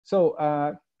So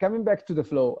coming back to the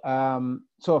flow,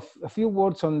 so a few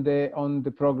words on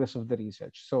the progress of the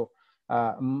research. So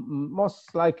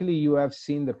most likely you have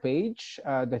seen the page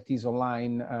that is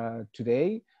online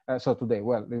today. So today,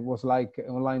 well, it was like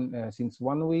online since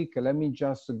 1 week. Let me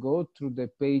just go through the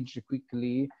page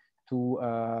quickly to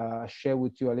share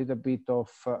with you a little bit of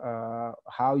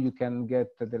how you can get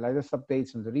the latest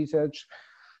updates on the research.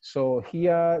 So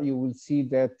here you will see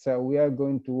that we are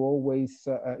going to always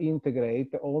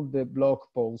integrate all the blog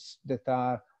posts that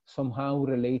are somehow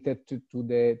related to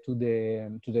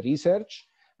the research.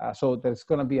 So there's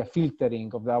going to be a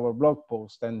filtering of our blog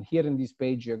post, and here in this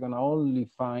page you're going to only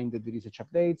find the research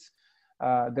updates.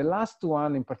 The last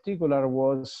one in particular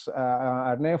was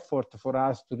an effort for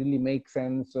us to really make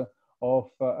sense of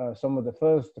some of the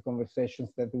first conversations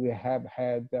that we have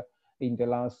had in the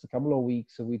last couple of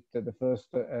weeks with the first,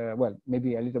 well,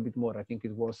 maybe a little bit more, I think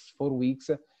it was 4 weeks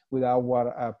with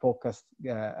our podcast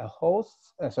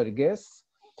guests.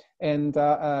 And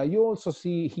you also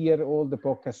see here all the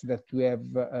podcasts that we have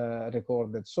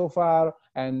recorded so far,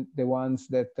 and the ones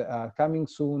that are coming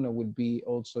soon will be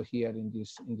also here in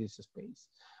this space.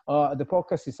 The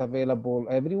podcast is available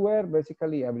everywhere,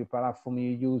 basically every platform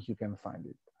you use, you can find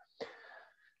it.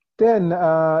 Then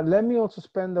let me also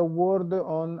spend a word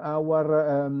on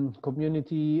our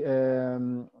community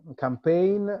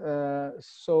campaign.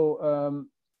 So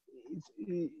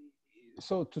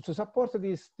to support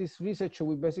this research,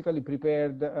 we basically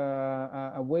prepared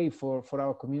a way for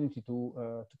our community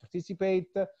to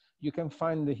participate. You can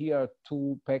find here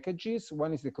 2 packages.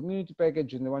 One is the community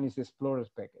package and the one is the explorers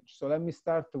package. So let me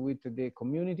start with the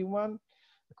community one.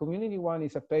 The community one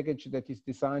is a package that is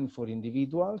designed for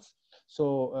individuals.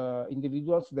 So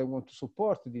individuals that want to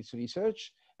support this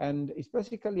research. And it's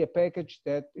basically a package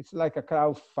that it's like a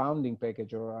crowdfunding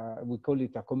package, or we call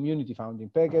it a community funding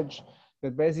package,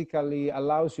 that basically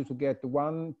allows you to get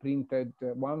one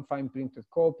fine printed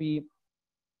copy,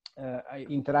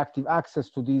 interactive access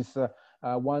to this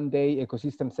one-day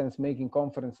ecosystem sense making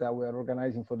conference that we are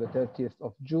organizing for the 30th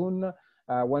of June.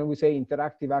 When we say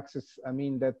interactive access, I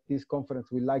mean that this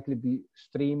conference will likely be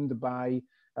streamed by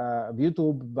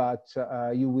YouTube, but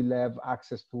you will have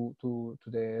access to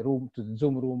the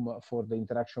Zoom room for the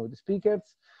interaction with the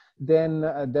speakers. Then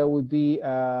there will be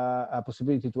a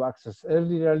possibility to access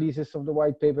early releases of the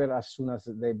white paper as soon as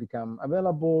they become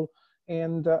available,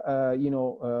 and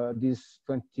this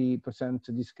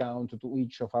 20% discount to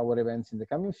each of our events in the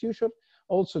coming future.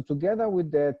 Also, together with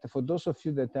that, for those of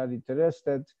you that are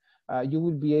interested, you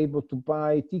will be able to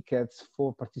buy tickets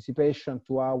for participation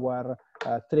to our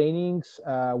trainings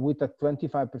with a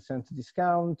 25%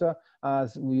 discount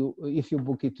if you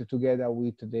book it together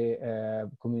with the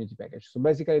community package. So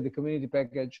basically the community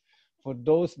package for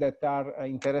those that are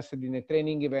interested in the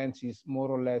training events is more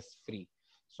or less free.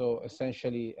 So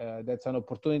essentially that's an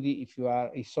opportunity if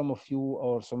some of you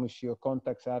or some of your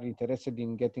contacts are interested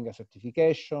in getting a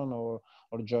certification or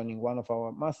joining one of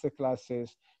our master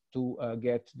classes, to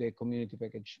get the community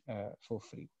package for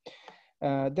free.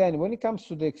 Then when it comes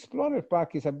to the Explorer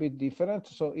pack, is a bit different.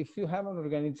 So if you have an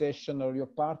organization or you're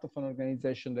part of an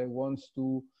organization that wants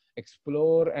to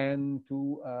explore and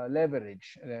to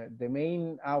leverage the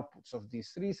main outputs of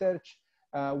this research,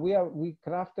 we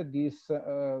crafted this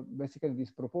basically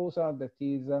this proposal that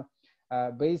is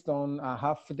based on a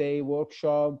half-day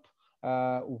workshop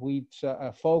with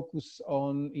a focus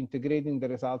on integrating the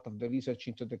result of the research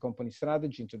into the company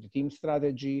strategy, into the team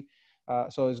strategy.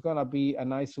 So it's going to be a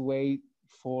nice way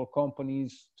for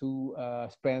companies to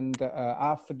spend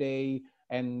half a day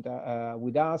and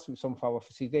with us, with some of our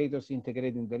facilitators,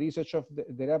 integrating the research of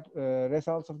the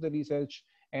results of the research,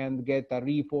 and get a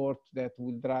report that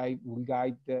will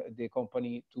guide the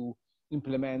company to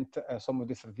implement some of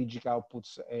the strategic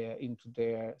outputs into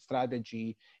their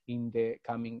strategy in the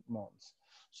coming months.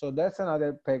 So that's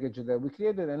another package that we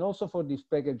created. And also for this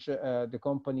package, the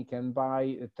company can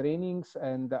buy trainings,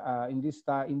 and in this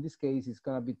case, it's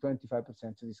going to be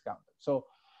 25% discounted. So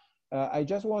I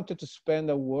just wanted to spend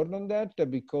a word on that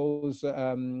because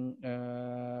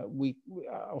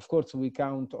of course, we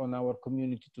count on our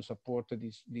community to support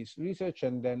this research,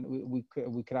 and then we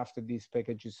crafted these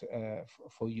packages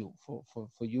for you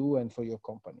and for your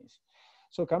companies.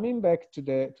 So coming back to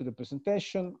the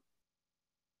presentation,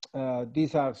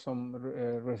 these are some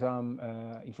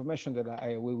information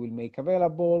that we will make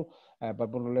available,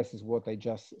 but more or less is what I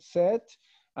just said.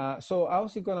 So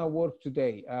how's it gonna work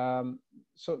today?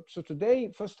 So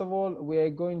today, first of all, we are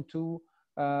going to,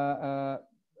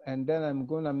 and then I'm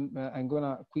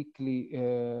gonna quickly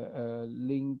show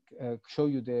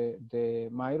you the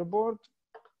Miro board.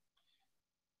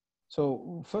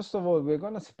 So first of all, we're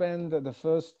going to spend the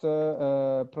first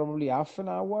probably half an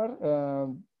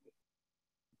hour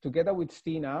together with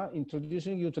Stina,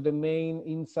 introducing you to the main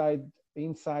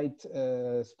inside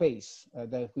space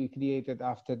that we created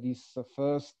after this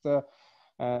first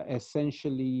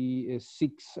essentially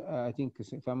six, I think,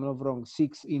 if I'm not wrong,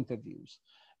 6 interviews.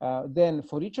 Then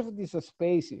for each of these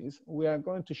spaces, we are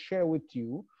going to share with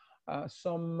you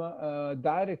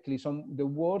directly the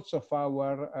words of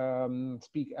our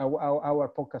our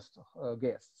podcast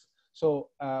guests. So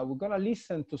we're going to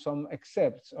listen to some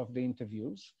excerpts of the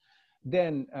interviews,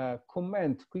 then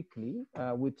comment quickly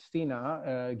with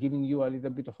Stina, giving you a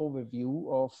little bit of overview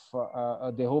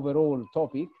of the overall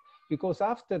topic, because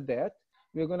after that,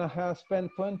 we're going to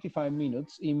spend 25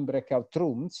 minutes in breakout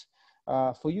rooms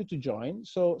for you to join.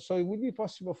 So it will be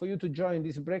possible for you to join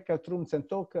these breakout rooms and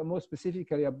talk more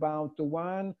specifically about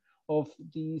one of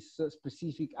these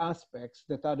specific aspects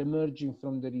that are emerging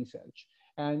from the research.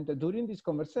 And during this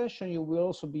conversation, you will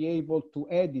also be able to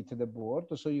edit the board.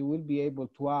 So you will be able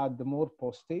to add more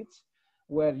post-its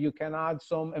where you can add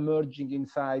some emerging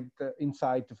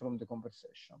insight from the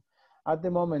conversation. At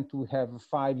the moment, we have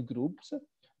 5 groups.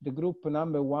 The group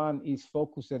number 1 is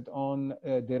focused on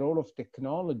the role of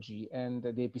technology and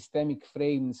the epistemic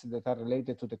frames that are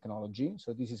related to technology.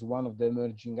 So this is one of the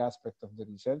emerging aspects of the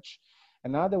research.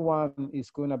 Another one is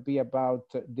going to be about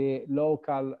the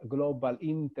local-global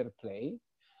interplay.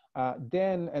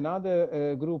 Then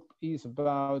another group is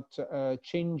about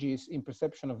changes in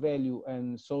perception of value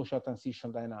and social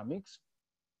transition dynamics.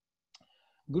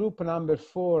 Group number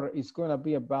 4 is going to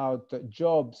be about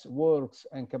jobs, works,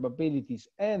 and capabilities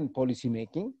and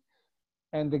policymaking.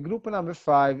 And the group number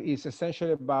 5 is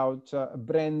essentially about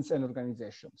brands and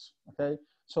organizations, okay?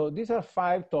 So these are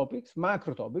 5 topics,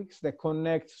 macro topics that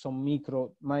connect some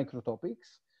micro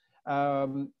topics.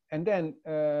 And then,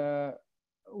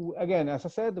 again, as I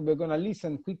said, we're going to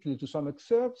listen quickly to some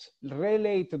excerpts,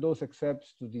 relate those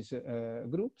excerpts to these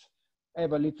groups,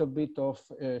 have a little bit of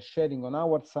sharing on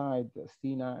our side,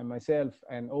 Stina and myself,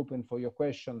 and open for your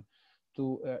question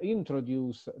to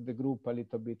introduce the group a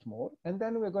little bit more. And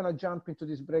then we're going to jump into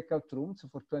these breakout rooms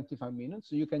for 25 minutes.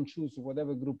 So you can choose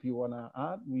whatever group you want to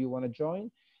add, you want to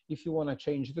join. If you want to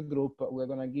change the group, we're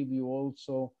going to give you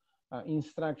also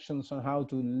instructions on how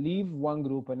to leave one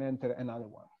group and enter another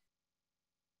one.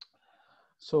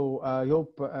 So I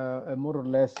hope more or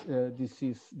less this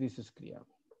is clear.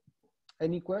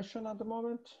 Any question at the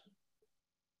moment?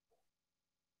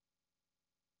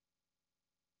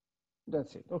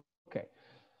 That's it. Okay.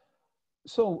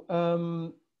 So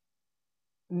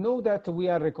know that we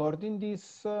are recording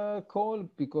this call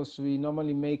because we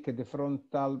normally make the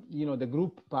frontal, the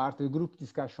group part, the group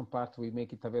discussion part, we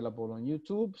make it available on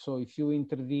YouTube. So if you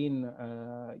intervene,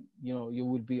 you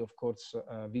will be, of course,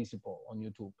 visible on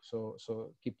YouTube.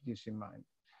 So keep this in mind.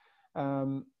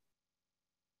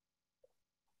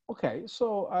 Okay,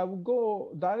 so I will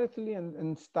go directly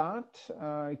and start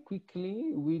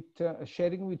quickly with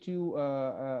sharing with you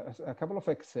a couple of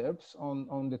excerpts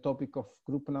on the topic of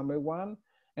group number 1,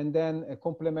 and then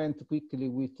complement quickly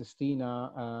with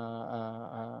Stina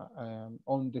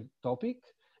on the topic,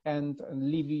 and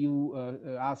leave you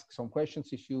ask some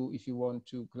questions if you want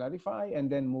to clarify, and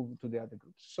then move to the other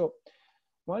groups. So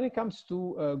when it comes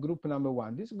to group number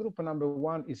 1, this group number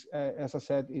 1 is, as I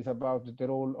said, is about the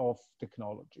role of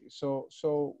technology.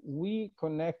 So we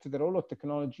connect the role of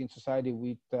technology in society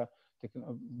with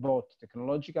both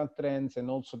technological trends and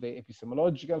also the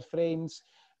epistemological frames,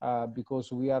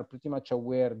 because we are pretty much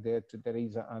aware that there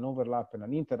is an overlap and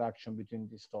an interaction between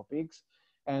these topics.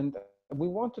 And we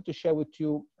wanted to share with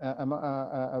you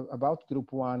about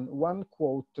group 1, one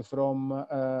quote from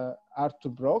Arthur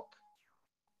Brock,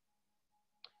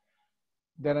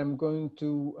 that I'm going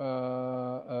to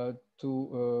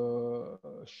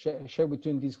share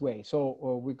between this way. So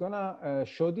we're gonna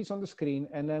show this on the screen,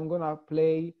 and I'm gonna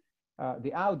play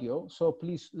the audio. So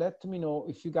please let me know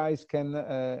if you guys can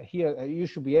hear. You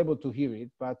should be able to hear it,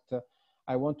 but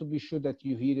I want to be sure that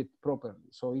you hear it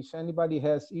properly. So if anybody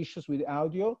has issues with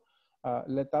audio,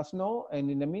 let us know. And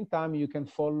in the meantime, you can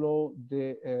follow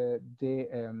the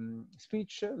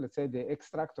speech, let's say the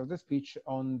extract of the speech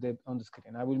on the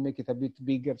screen. I will make it a bit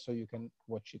bigger so you can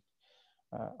watch it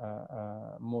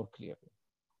more clearly.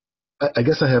 I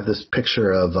guess I have this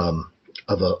picture of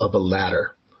a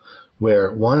ladder,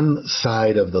 where one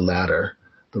side of the ladder,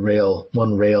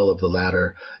 one rail of the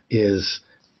ladder is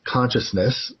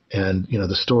consciousness and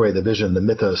the story, the vision, the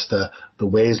mythos, the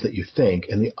ways that you think,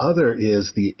 and the other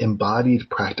is the embodied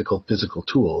practical physical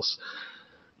tools.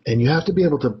 And you have to be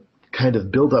able to kind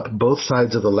of build up both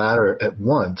sides of the ladder at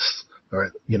once,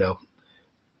 or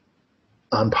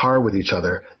on par with each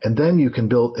other, and then you can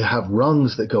have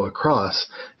rungs that go across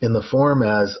in the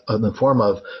form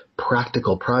of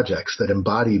practical projects that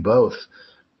embody both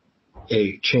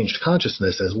a changed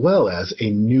consciousness as well as a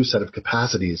new set of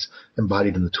capacities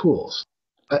embodied in the tools.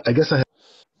 I guess I have.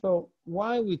 So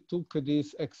why we took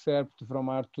this excerpt from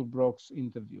Arthur Brock's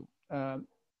interview?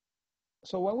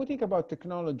 So when we think about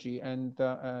technology, and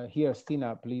here,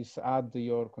 Stina, please add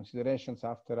your considerations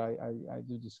after I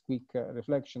do this quick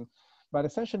reflection. But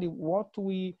essentially, what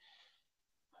we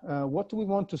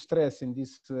want to stress in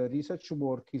this research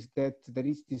work is that there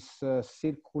is this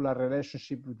circular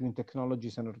relationship between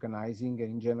technologies and organizing.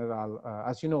 And in general,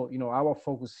 as you know, our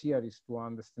focus here is to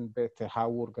understand better how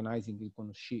organizing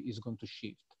is going to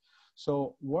shift.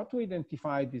 So what we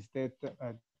identified is that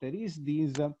there is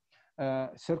this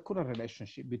circular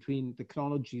relationship between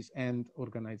technologies and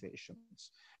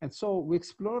organizations. And so we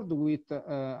explored with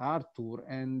Arthur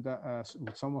and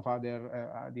with some of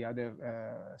the other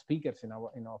speakers in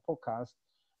our podcast,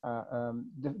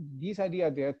 this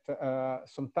idea that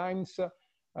sometimes,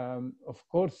 of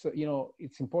course,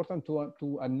 it's important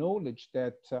to acknowledge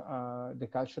that the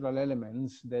cultural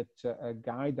elements that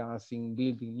guide us in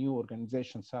building new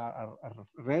organizations are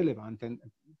relevant and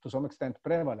to some extent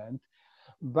prevalent.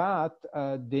 But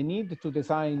the need to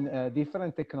design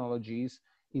different technologies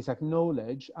is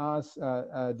acknowledged as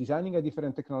designing a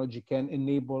different technology can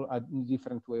enable a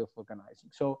different way of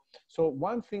organizing. So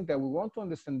one thing that we want to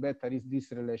understand better is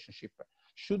this relationship.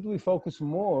 Should we focus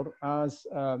more as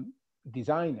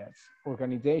designers,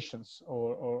 organizations,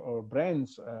 or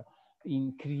brands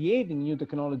in creating new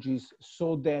technologies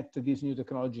so that these new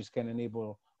technologies can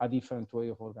enable a different way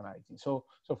of organizing? So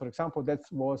for example, that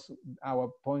was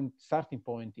our starting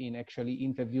point in actually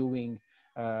interviewing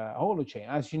Holochain.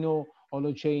 As you know,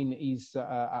 Holochain is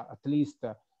at least,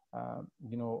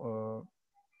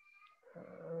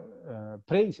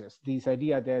 praises this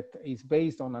idea that is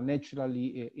based on a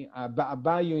naturally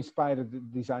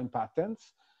bio-inspired design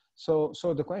patterns. So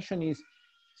the question is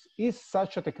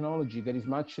such a technology that is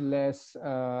much less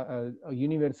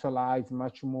universalized,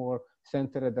 much more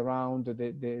centered around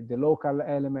the local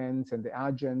elements and the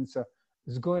agents,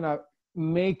 is going to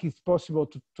make it possible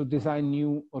to design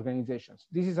new organizations?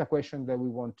 This is a question that we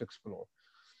want to explore.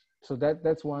 So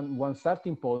that's one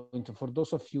starting point for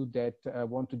those of you that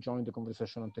want to join the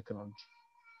conversation on technology.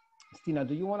 Stina,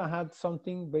 do you want to add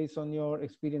something based on your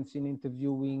experience in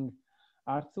interviewing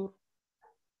Arthur?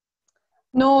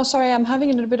 No, sorry, I'm having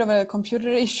a little bit of a computer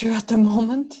issue at the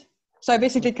moment. So I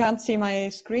basically can't see my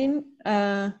screen.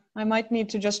 I might need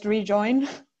to just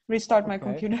restart my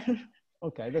computer.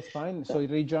 Okay, that's fine. So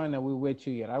rejoin, I will wait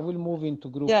you here. I will move into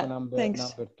group number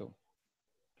 2.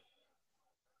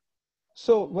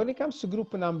 So when it comes to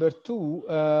group number 2,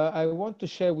 I want to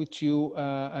share with you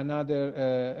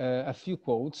a few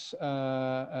quotes.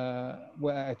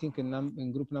 Where I think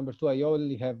in group number 2, I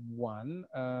only have one.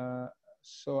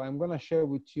 So I'm going to share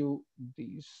with you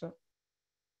this.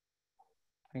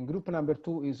 And group number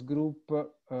 2 is the group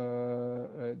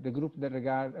that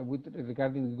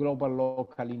regarding global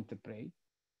local interplay.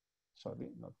 Sorry,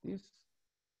 not this.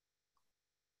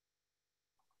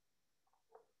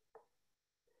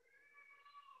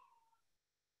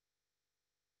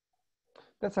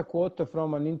 That's a quote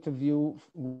from an interview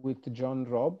with John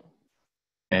Robb.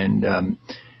 And,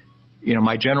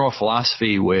 my general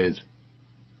philosophy with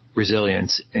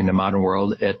resilience in the modern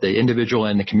world at the individual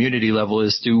and the community level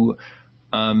is to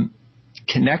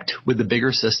connect with the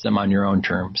bigger system on your own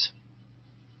terms.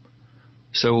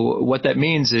 So what that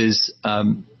means is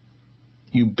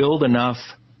you build enough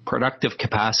productive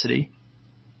capacity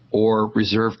or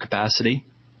reserve capacity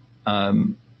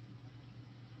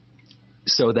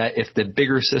so that if the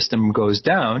bigger system goes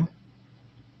down,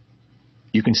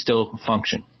 you can still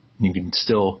function. You can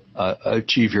still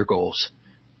achieve your goals.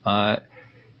 But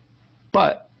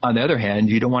on the other hand,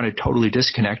 you don't want to totally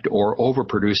disconnect or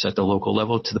overproduce at the local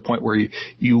level to the point where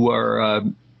you are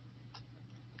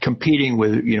competing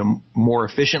with more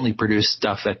efficiently produced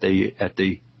stuff at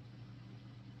the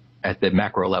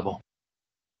macro level.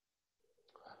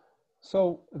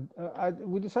 So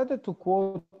we decided to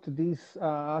quote this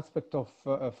aspect of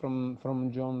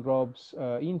from John Robb's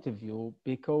interview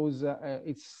because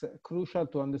it's crucial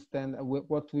to understand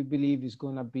what we believe is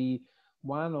going to be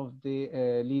one of the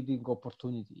leading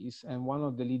opportunities and one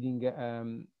of the leading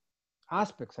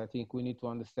aspects I think we need to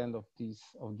understand of this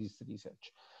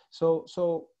research. So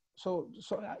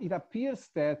it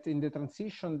appears that in the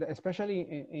transition,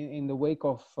 especially in the wake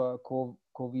of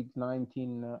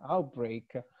COVID-19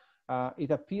 outbreak,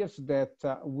 it appears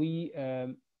that we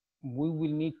we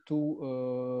will need to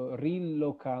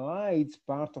relocalize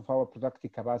part of our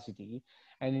productive capacity.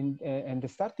 And the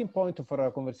starting point for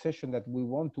our conversation that we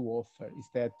want to offer is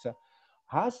that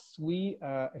as we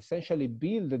essentially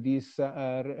build this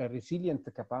resilient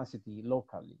capacity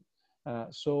locally,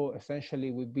 so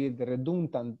essentially we build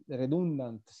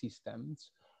redundant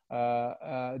systems,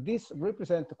 this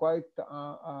represents quite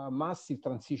a massive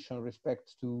transition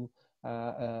respect to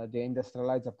the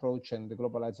industrialized approach and the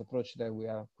globalized approach that we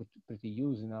are pretty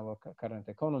used in our current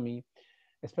economy,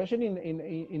 especially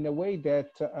in a way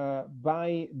that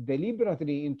by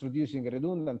deliberately introducing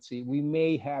redundancy, we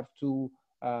may have to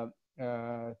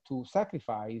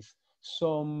sacrifice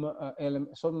some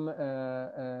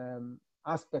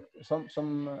aspect,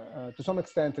 to some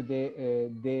extent,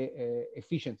 the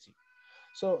efficiency.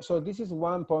 So this is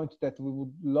one point that we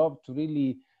would love to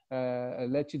really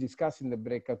let you discuss in the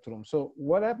breakout room. So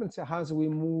what happens as we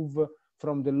move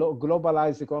from the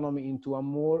globalized economy into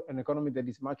an economy that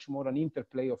is much more an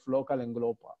interplay of local and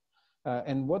global?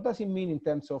 And what does it mean in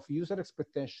terms of user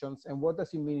expectations, and what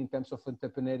does it mean in terms of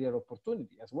entrepreneurial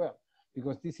opportunity as well?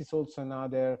 Because this is also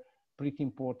another pretty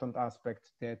important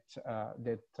aspect that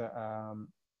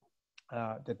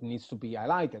that needs to be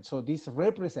highlighted. So this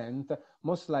represents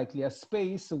most likely a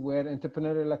space where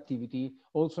entrepreneurial activity,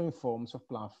 also in forms of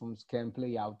platforms, can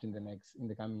play out in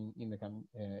the coming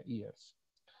years.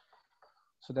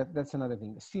 So that's another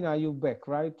thing. Stina, you back,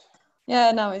 right?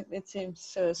 Yeah, now it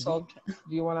seems solved.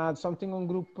 Do you want to add something on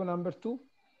group number 2?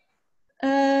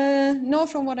 No,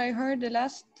 from what I heard the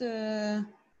last.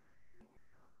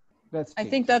 I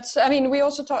think that's, I mean, we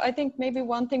also talked, I think maybe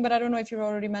one thing, but I don't know if you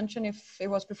already mentioned, if it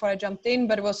was before I jumped in,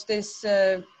 but it was this,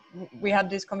 we had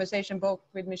this conversation both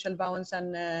with Michel Bowens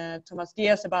and Thomas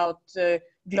Diaz about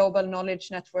global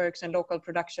knowledge networks and local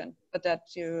production, but that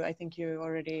I think you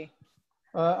already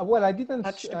well, I didn't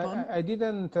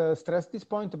stress this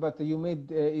point, but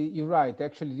you're right.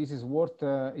 Actually, this is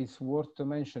worth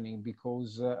mentioning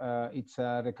because it's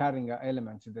a recurring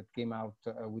element that came out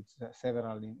with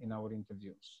several in our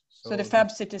interviews. So the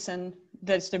Fab Citizen,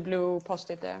 that's the blue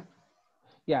post-it there.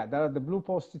 Yeah, there are the blue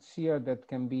post-its here that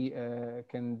can be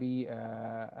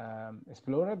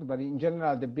explored, but in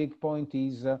general, the big point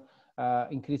is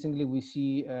increasingly we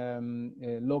see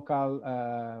local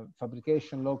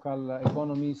fabrication, local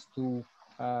economies to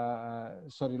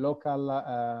the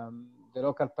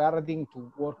local paradigm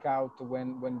to work out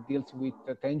when it deals with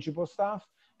tangible stuff,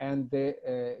 and the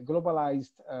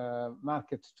globalized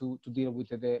market to deal with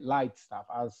the light stuff,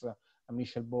 as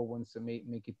Michel Bowens made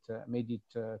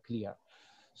it clear.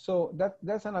 So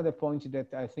that's another point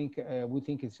that I think we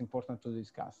think it's important to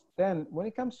discuss. Then when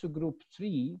it comes to group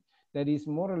 3, that is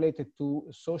more related to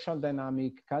social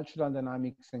dynamic, cultural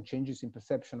dynamics, and changes in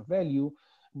perception of value,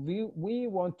 we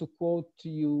want to quote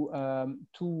you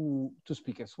two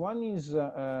speakers. One is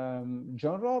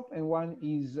John Robb, and one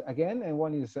is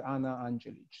Anna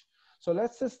Angelic. So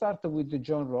let's start with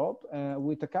John Robb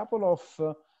with a couple of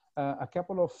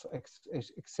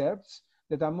excerpts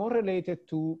that are more related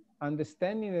to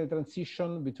understanding the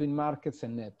transition between markets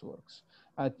and networks.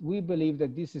 We believe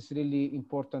that this is really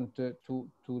important to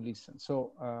listen.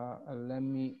 So let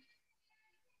me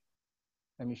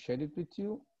share it with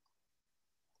you.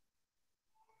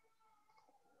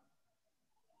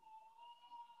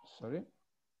 Sorry,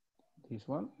 this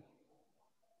one.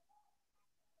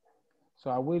 So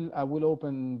I will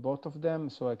open both of them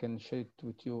so I can share it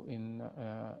with you in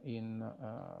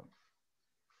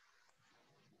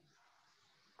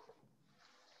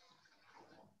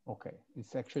okay,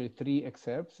 it's actually 3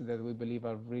 excerpts that we believe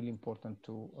are really important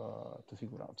to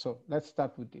figure out. So let's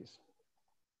start with this.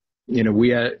 You know,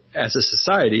 we as a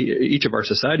society, each of our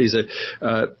societies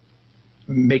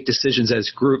make decisions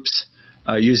as groups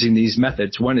using these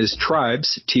methods. One is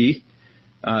tribes, T.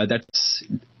 That's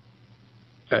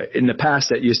in the past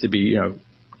that used to be,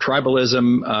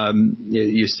 tribalism.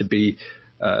 It used to be,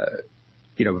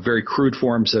 very crude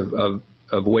forms of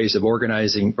ways of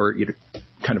organizing or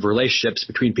kind of relationships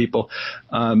between people.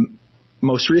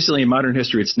 Most recently in modern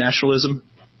history, it's nationalism.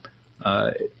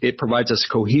 It provides us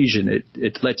cohesion.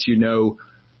 It lets you know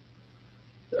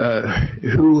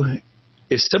who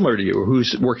is similar to you or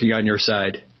who's working on your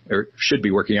side or should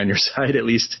be working on your side at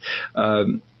least.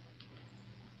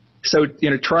 So,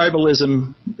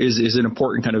 tribalism is an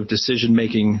important kind of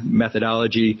decision-making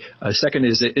methodology. Second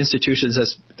is that institutions,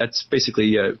 that's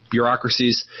basically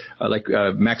bureaucracies. Like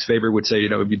Max Weber would say,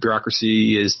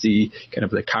 bureaucracy is the kind of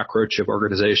the cockroach of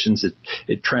organizations.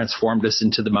 It transformed us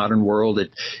into the modern world.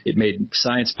 It made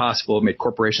science possible, made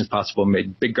corporations possible,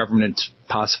 made big governments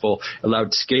possible,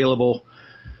 allowed scalable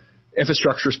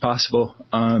infrastructures possible.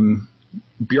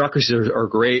 bureaucracies are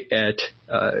great at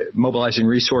mobilizing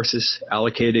resources,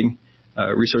 allocating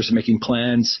resources, making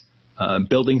plans,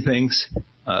 building things,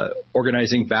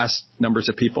 organizing vast numbers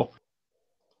of people.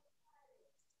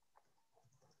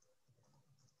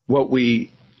 What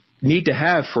we need to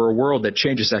have for a world that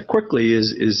changes that quickly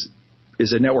is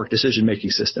a network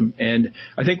decision-making system. And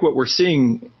I think what we're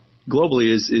seeing globally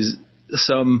is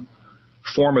some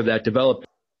form of that develop.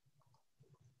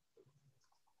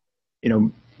 You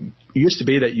know, it used to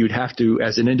be that you'd have to,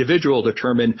 as an individual,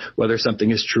 determine whether something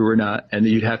is true or not, and that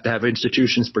you'd have to have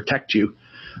institutions protect you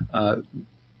to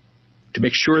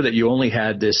make sure that you only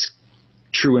had this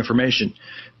true information.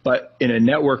 But in a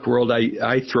network world,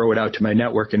 I throw it out to my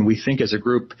network, and we think as a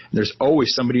group. There's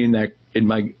always somebody in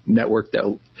my network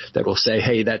that will say,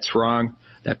 "Hey, that's wrong.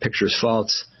 That picture is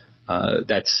false.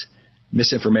 That's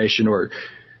misinformation," or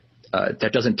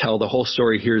that doesn't tell the whole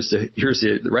story. Here's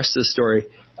the rest of the story.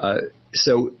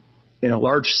 So, in a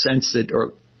large sense,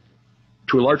 or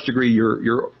to a large degree,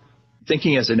 you're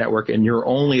thinking as a network, and you're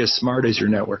only as smart as your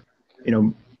network. You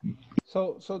know.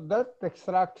 So that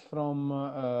extract from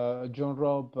John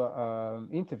Robb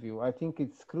interview, I think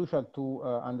it's crucial to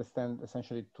understand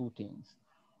essentially two things.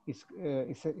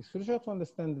 It's crucial to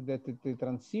understand that the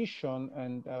transition,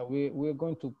 and we're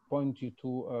going to point you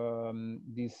to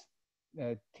this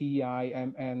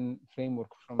TIMN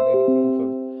framework from David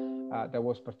Rumfeld that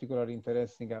was particularly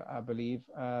interesting, I believe.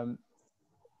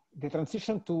 The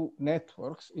transition to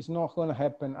networks is not going to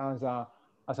happen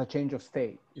as a change of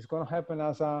state. It's going to happen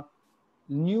as a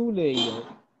new layer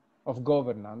of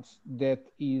governance that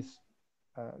is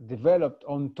developed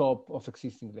on top of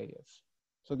existing layers.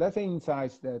 So that's the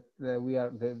insights that we are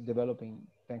developing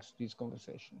thanks to these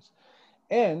conversations.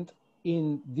 And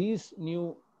in this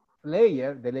new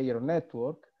layer, the layer of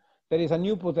network, there is a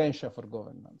new potential for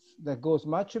governance that goes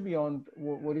much beyond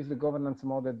what is the governance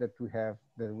model that we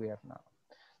have now.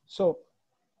 So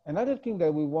another thing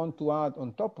that we want to add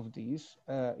on top of this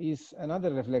is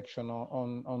another reflection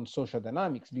on social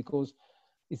dynamics, because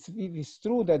it is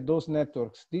true that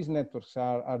these networks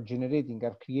are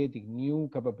creating new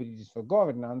capabilities for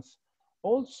governance.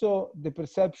 Also, the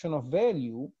perception of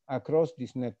value across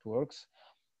these networks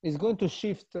is going to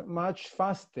shift much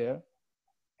faster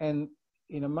and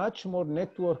in a much more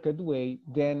networked way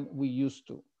than we used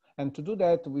to. And to do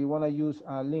that, we want to use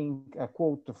a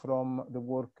quote from the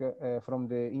work, from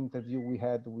the interview we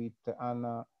had with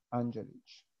Anna Angelic.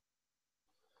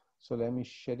 So let me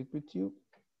share it with you.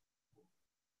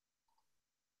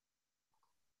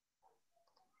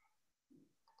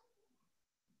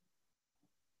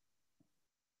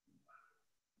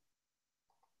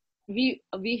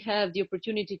 We have the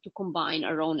opportunity to combine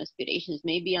our own aspirations.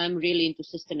 Maybe I'm really into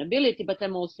sustainability, but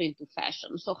I'm also into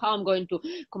fashion. So how I'm going to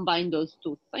combine those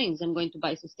two things? I'm going to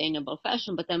buy sustainable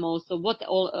fashion, but I'm also, what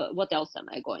else am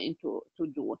I going to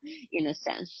do in a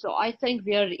sense? So I think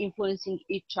we are influencing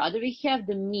each other. We have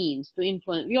the means to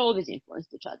influence. We always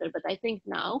influenced each other, but I think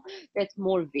now that's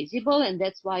more visible, and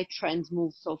that's why trends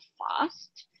move so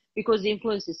fast. Because the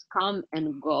influences come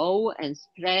and go and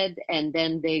spread, and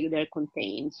then they're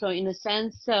contained. So in a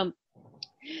sense,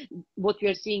 what we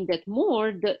are seeing that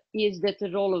more is that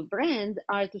the role of brands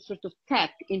are to sort of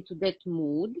tap into that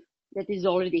mood that is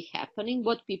already happening,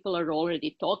 what people are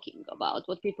already talking about,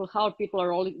 how people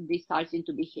are already starting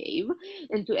to behave,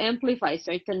 and to amplify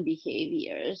certain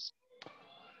behaviors.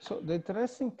 So the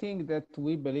interesting thing that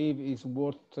we believe is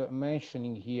worth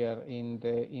mentioning here in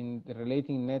the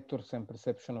relating networks and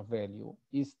perception of value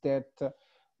is that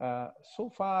so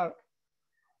far,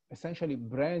 essentially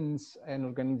brands and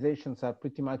organizations are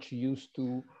pretty much used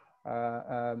to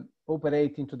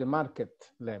operate into the market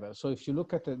level. So if you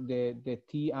look at the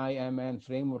TIMN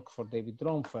framework for David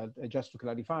Rumfeld, just to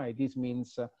clarify, this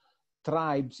means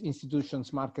tribes,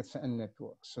 institutions, markets, and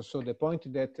networks. So the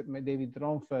point that David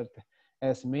Rumfeld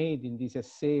has made in this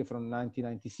essay from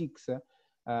 1996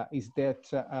 is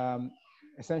that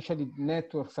essentially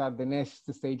networks are the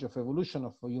next stage of evolution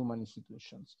of human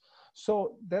institutions.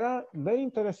 So there are very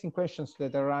interesting questions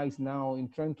that arise now in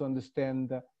trying to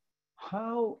understand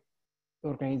how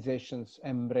organizations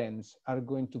and brands are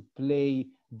going to play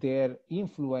their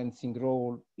influencing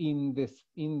role in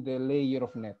the layer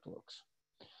of networks.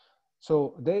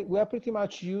 So we are pretty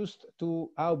much used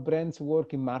to how brands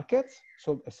work in markets.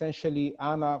 So essentially,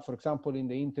 Anna, for example, in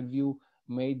the interview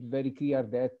made very clear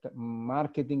that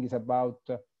marketing is about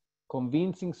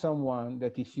convincing someone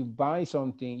that if you buy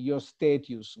something, your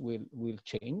status will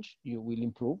change, you will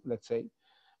improve, let's say.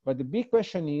 But the big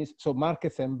question is, so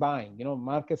markets and buying,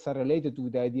 markets are related to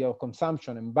the idea of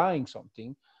consumption and buying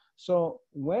something. So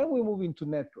when we move into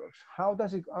networks, how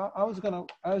is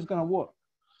it gonna work?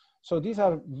 So these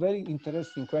are very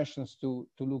interesting questions to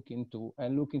look into,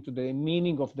 and look into the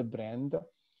meaning of the brand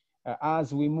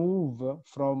as we move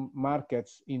from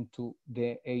markets into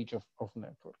the age of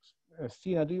networks.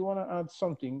 Stina, do you want to add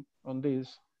something on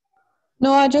this?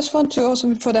 No, I just want to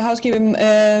also, for the housekeeping,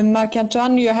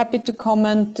 Marc-Antoine, you're happy to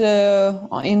comment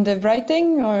in the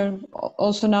writing, or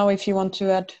also now if you want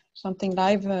to add something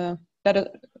live,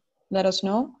 let us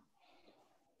know.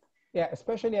 Yeah,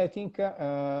 especially I think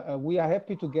we are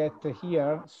happy to get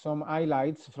here some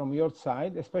highlights from your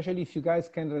side, especially if you guys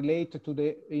can relate to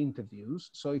the interviews.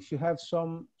 So if you have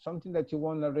something that you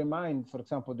want to remind, for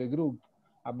example, the group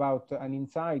about an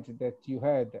insight that you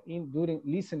had during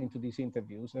listening to these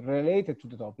interviews related to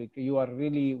the topic, you are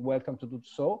really welcome to do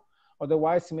so.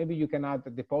 Otherwise, maybe you can add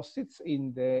the post-its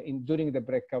during the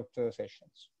breakout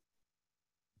sessions.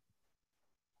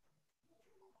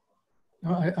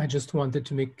 I just wanted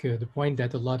to make the point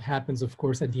that a lot happens, of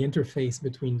course, at the interface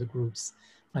between the groups.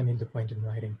 I mean, the point in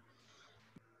writing.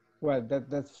 Well,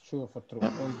 that's true for true.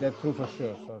 That's true for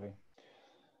sure. Sorry.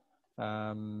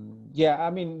 Yeah,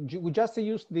 I mean, we just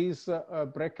use this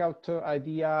breakout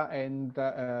idea and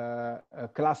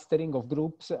clustering of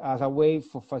groups as a way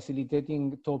for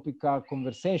facilitating topical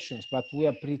conversations, but we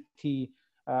are pretty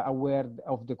aware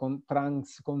of the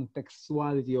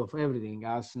contextuality of everything,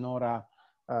 as Nora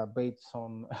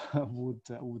Bateson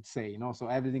would say, you know, so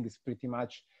everything is pretty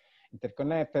much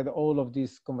interconnected. All of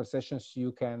these conversations,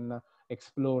 you can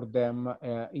explore them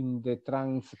in the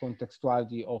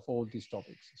contextuality of all these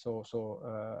topics. So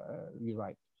you're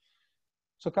right.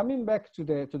 So coming back to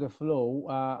the flow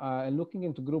and looking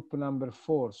into group number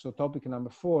 4. So topic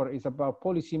number 4 is about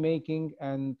policy making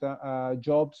and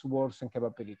jobs, works, and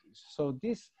capabilities. So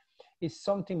this is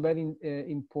something very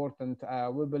important,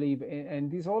 we believe,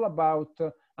 and it's all about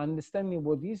understanding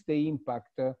what is the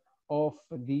impact of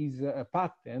these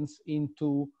patterns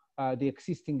into the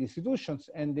existing institutions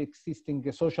and the existing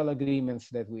social agreements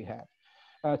that we have.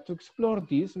 To explore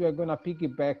this, we are going to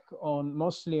piggyback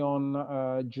mostly on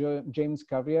James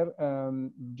Carrier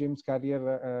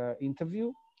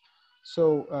interview.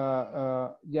 So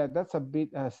yeah, that's a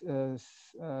bit a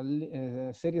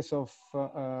series of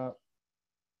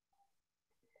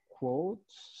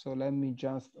quotes. So let me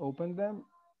just open them.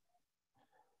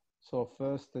 So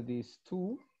first these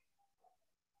two.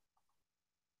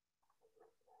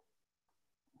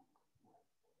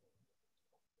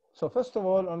 So first of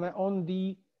all, on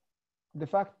the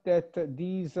fact that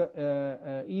these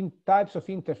types of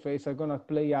interface are going to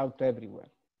play out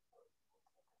everywhere.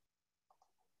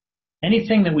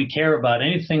 Anything that we care about,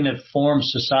 anything that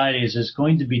forms societies is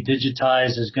going to be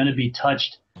digitized, is going to be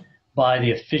touched by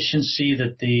the efficiency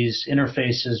that these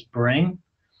interfaces bring.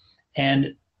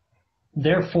 And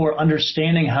therefore,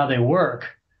 understanding how they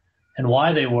work and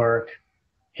why they work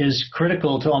is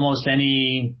critical to almost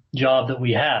any job that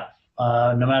we have,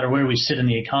 no matter where we sit in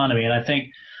the economy. And I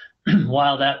think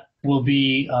while that will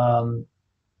be,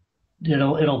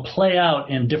 it'll play out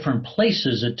in different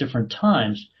places at different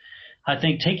times, I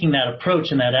think taking that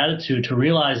approach and that attitude to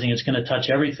realizing it's going to touch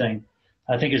everything,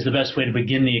 I think is the best way to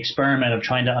begin the experiment of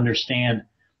trying to understand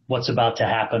what's about to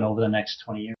happen over the next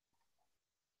 20 years.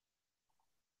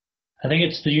 I think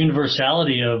it's the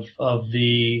universality of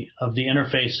the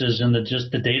interfaces and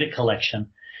just the data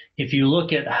collection. If you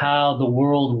look at how the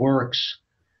world works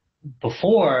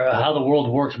before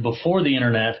the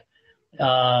internet,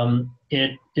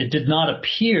 it did not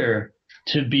appear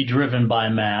to be driven by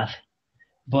math.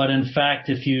 But in fact,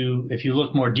 if you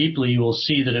look more deeply, you will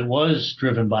see that it was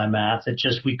driven by math. It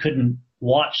just, we couldn't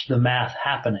watch the math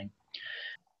happening.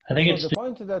 I think so the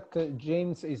point that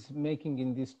James is making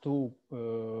in these two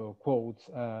quotes,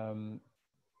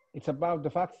 it's about the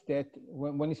fact that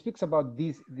when he speaks about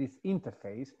this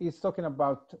interface, he's talking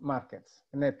about markets,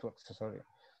 networks, sorry.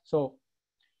 So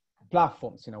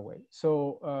platforms in a way.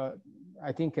 So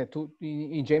I think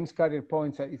in James Carrier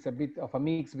points, it's a bit of a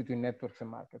mix between networks and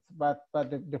markets. But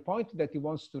the point that he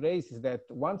wants to raise is that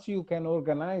once you can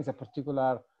organize a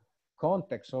particular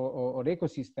context or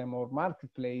ecosystem or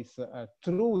marketplace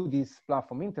through this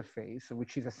platform interface,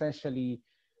 which is essentially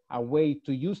a way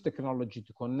to use technology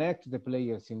to connect the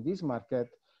players in this market,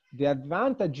 the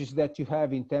advantages that you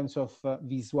have in terms of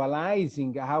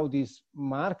visualizing how this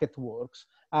market works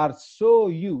are so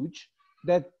huge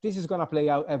that this is going to play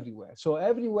out everywhere. So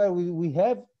everywhere we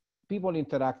have people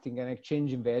interacting and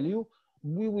exchanging value,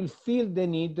 we will feel the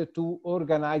need to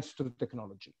organize through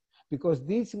technology, because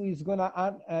this is going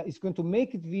to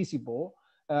make it visible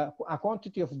a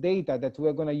quantity of data that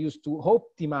we're going to use to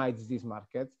optimize these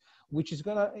markets, which is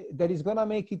going to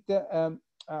make it,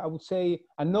 I would say,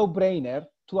 a no-brainer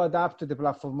to adapt the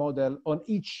platform model on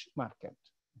each market.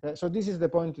 So this is the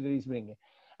point that he's bringing.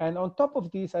 And on top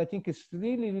of this, I think it's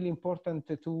really, really important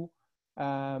to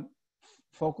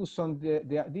focus on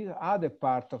the other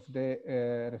part of the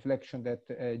reflection that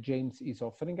James is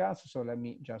offering us. So let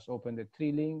me just open the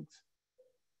 3 links.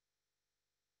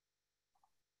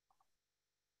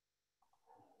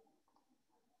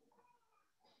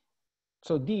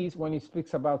 So these, when he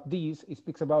speaks about these, he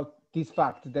speaks about this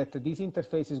fact that this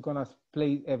interface is going to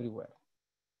play everywhere.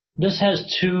 This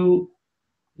has 2,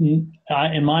 in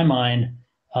my mind,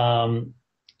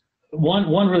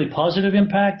 one really positive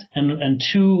impact and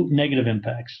 2 negative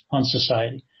impacts on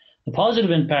society. The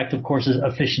positive impact, of course, is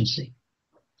efficiency.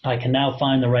 I can now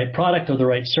find the right product or the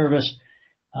right service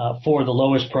for the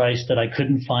lowest price that I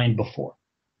couldn't find before.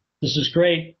 This is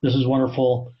great. This is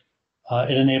wonderful.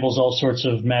 It enables all sorts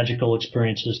of magical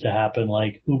experiences to happen,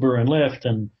 like Uber and Lyft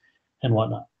and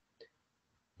whatnot.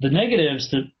 The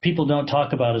negatives that people don't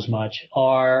talk about as much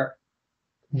are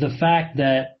the fact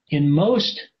that in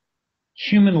most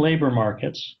human labor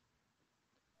markets,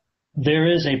 there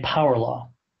is a power law.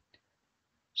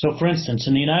 So, for instance,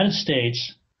 in the United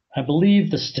States, I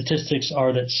believe the statistics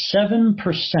are that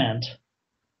 7%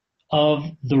 of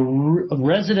the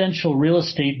residential real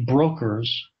estate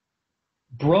brokers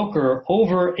broker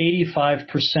over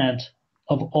 85%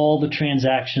 of all the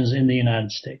transactions in the United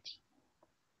States.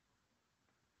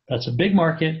 That's a big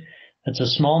market. That's a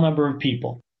small number of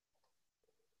people.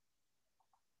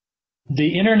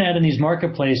 The internet and these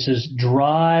marketplaces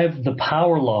drive the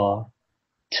power law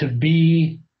to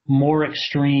be more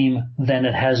extreme than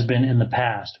it has been in the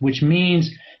past, which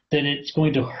means that it's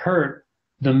going to hurt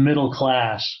the middle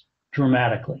class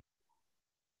dramatically.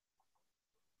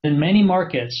 In many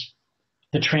markets,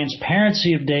 the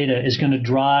transparency of data is going to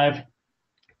drive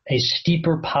a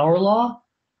steeper power law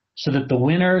so that the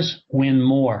winners win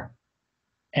more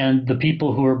and the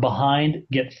people who are behind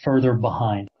get further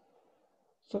behind.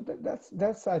 So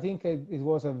that's I think it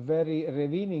was a very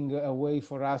revealing way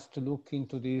for us to look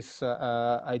into this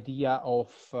idea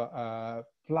of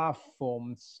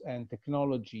platforms and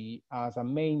technology as a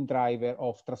main driver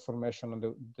of transformation on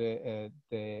the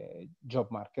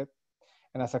job market,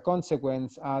 and as a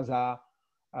consequence, as a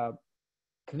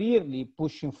clearly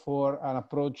pushing for an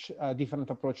approach, a different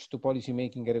approach to policy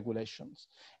making and regulations.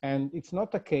 And it's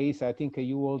not a case, I think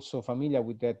you also familiar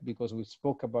with that because we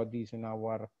spoke about this in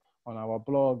on our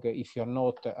blog. If you're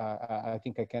not, I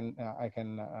think I can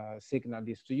signal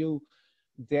this to you,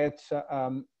 that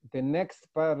the next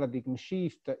paradigm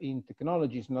shift in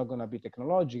technology is not going to be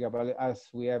technological, but as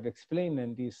we have explained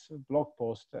in this blog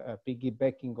post,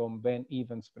 piggybacking on Ben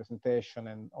Evans' presentation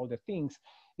and other things,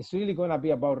 it's really going to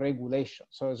be about regulation.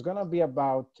 So it's going to be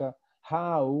about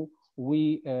how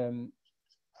we, I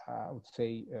would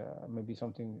say maybe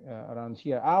something around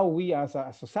here, how we as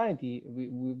a society,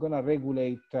 we're going to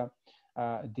regulate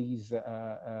these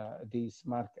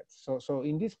markets. So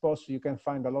in this post you can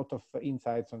find a lot of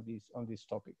insights on this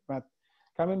topic. But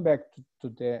coming back to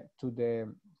the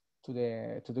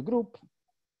group,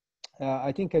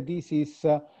 I think this is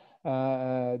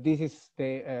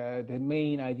the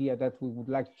main idea that we would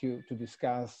like to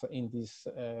discuss in this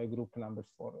group number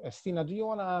 4. Stina, do you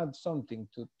want to add something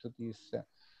to this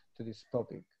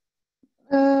topic?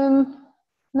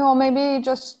 No, maybe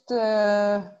just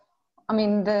I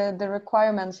mean the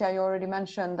requirements. Yeah, you already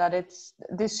mentioned that it's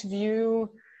this view,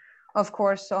 of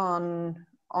course, on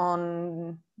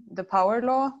the power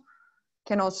law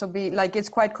can also be like, it's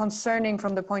quite concerning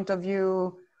from the point of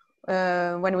view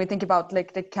when we think about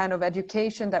like the kind of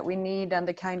education that we need and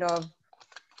the kind of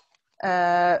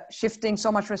shifting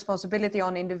so much responsibility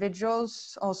on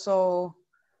individuals also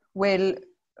will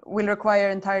require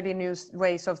entirely new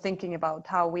ways of thinking about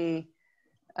how we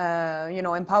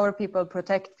empower people,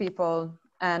 protect people,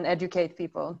 and educate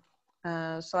people.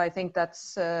 So I think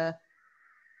that's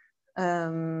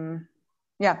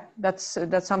that's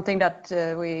something that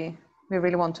we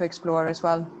really want to explore as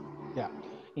well. Yeah,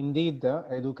 indeed,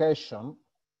 education.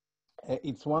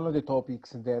 It's one of the topics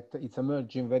that it's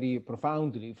emerging very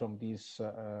profoundly from these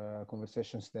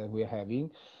conversations that we're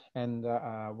having. And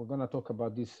we're going to talk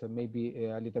about this maybe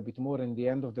a little bit more in the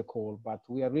end of the call, but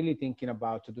we are really thinking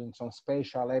about doing some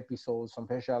special episodes, some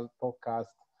special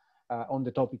podcasts on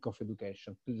the topic of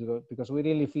education, because we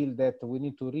really feel that we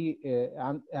need to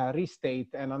restate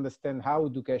and understand how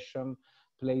education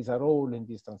plays a role in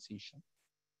this transition.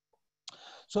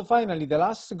 So finally, the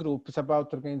last group is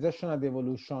about organizational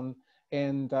evolution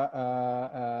and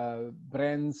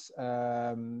brands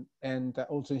and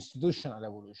also institutional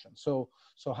evolution. So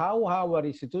how our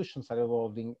institutions are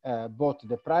evolving, both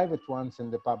the private ones and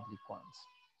the public ones.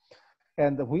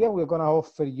 And here we're going to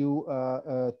offer you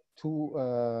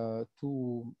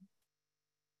two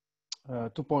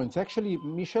points. Actually,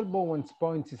 Michelle Bowen's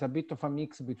points is a bit of a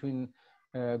mix between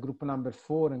group number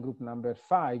 4 and group number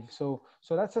 5. So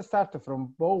let's start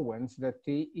from Bowen's, that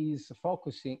is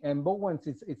focusing, and Bowen's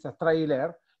it's a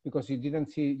trailer because you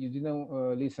didn't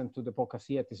listen to the podcast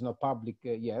yet. It's not public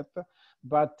yet.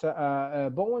 But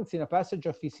Bowen's, in a passage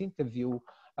of his interview,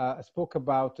 spoke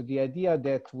about the idea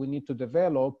that we need to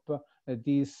develop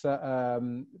these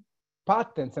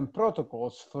patterns and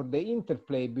protocols for the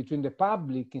interplay between the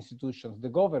public institutions, the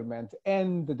government,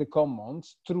 and the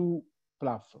commons through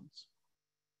platforms.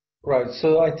 Right.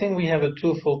 So I think we have a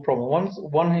twofold problem.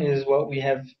 One is what we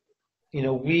have,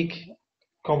 weak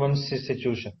commons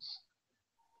institutions.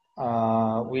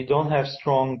 We don't have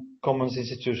strong commons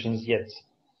institutions yet.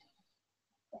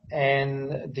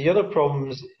 And the other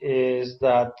problem is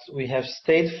that we have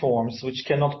state forms which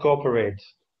cannot cooperate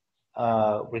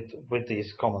with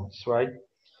these commons, right?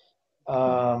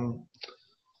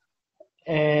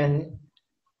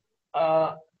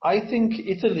 I think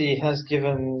Italy has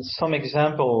given some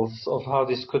examples of how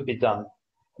this could be done,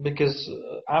 because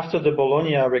after the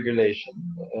Bologna regulation,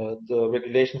 the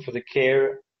regulation for the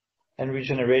care and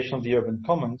regeneration of the urban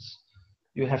commons,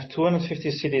 you have 250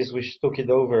 cities which took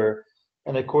it over,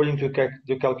 and according to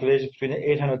the calculations, between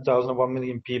 800,000 and 1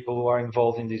 million people who are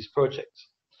involved in these projects.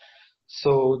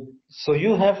 So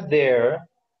you have there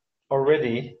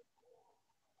already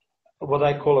what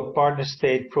I call a partner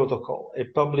state protocol, a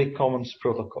public commons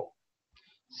protocol.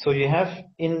 So you have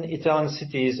in Italian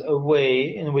cities a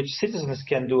way in which citizens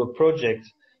can do a project,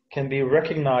 can be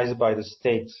recognized by the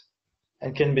state,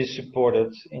 and can be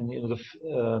supported in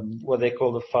what they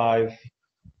call the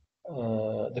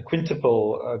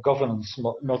quintuple governance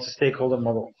multi-stakeholder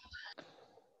model.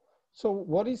 So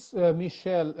what is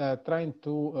Michel trying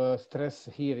to stress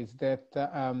here is that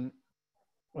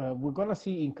we're going to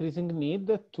see increasing need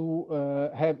to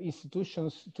have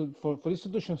institutions for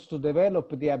institutions to develop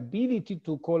the ability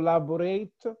to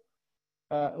collaborate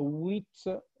with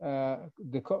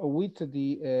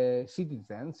the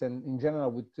citizens, and in general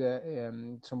with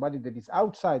somebody that is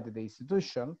outside the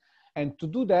institution. And to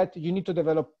do that, you need to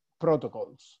develop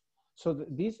protocols. So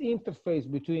this interface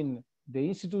between the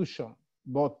institution,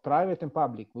 both private and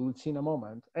public, we will see in a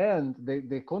moment, and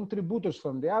the contributors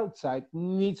from the outside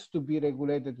needs to be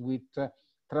regulated with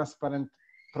transparent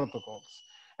protocols.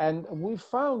 And we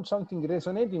found something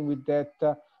resonating with that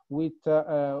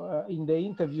in the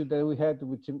interview that we had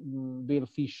with Bill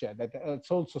Fisher. That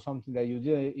it's also something that you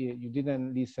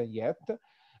didn't listen yet,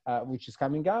 which is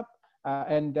coming up.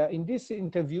 And in this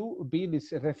interview, Bill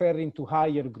is referring to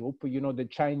Haier Group, the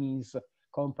Chinese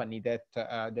company that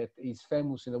is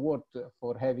famous in the world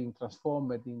for having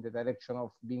transformed in the direction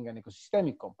of being an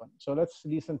ecosystemic company. So let's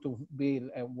listen to Bill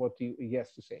and what he has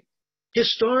to say.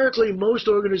 Historically, most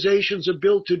organizations are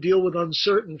built to deal with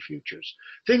uncertain futures.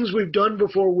 Things we've done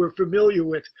before we're familiar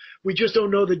with. We just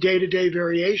don't know the day-to-day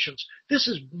variations. This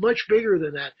is much bigger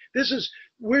than that.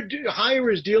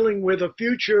 Haier is dealing with a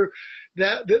future,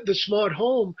 that the smart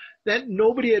home, that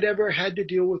nobody had ever had to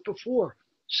deal with before.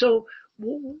 So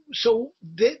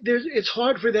it's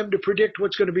hard for them to predict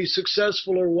what's going to be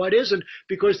successful or what isn't,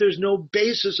 because there's no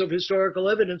basis of historical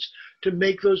evidence to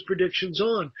make those predictions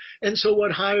on. And so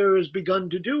what Haier has begun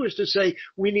to do is to say,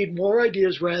 we need more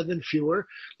ideas rather than fewer.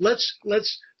 Let's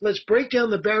break down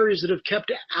the barriers that have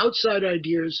kept outside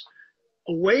ideas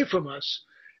away from us,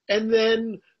 and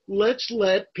then let's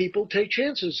let people take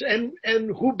chances. And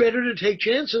who better to take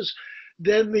chances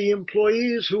than the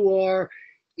employees who are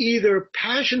either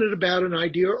passionate about an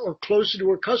idea or closer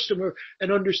to a customer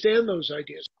and understand those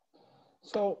ideas.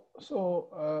 So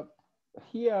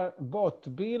here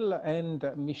both Bill and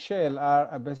Michel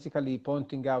are basically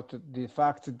pointing out the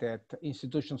fact that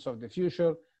institutions of the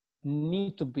future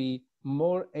need to be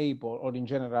more able, or in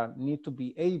general, need to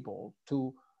be able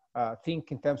to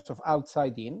think in terms of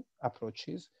outside-in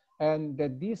approaches, and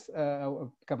that this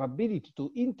capability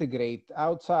to integrate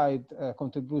outside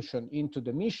contribution into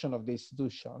the mission of the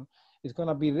institution is going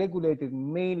to be regulated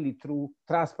mainly through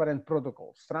transparent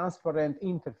protocols, transparent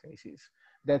interfaces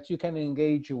that you can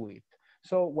engage with.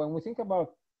 So when we think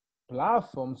about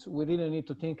platforms, we really need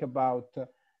to think about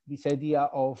this idea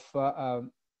of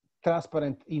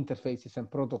transparent interfaces and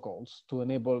protocols to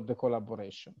enable the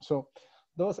collaboration. So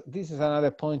this is another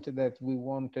point that we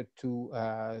wanted to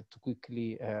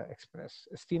quickly express.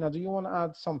 Stina, do you want to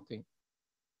add something?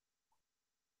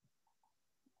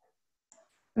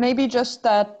 Maybe just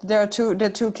that there are the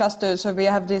two clusters. So we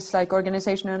have this like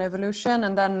organization and evolution,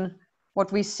 and then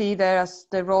what we see there as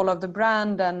the role of the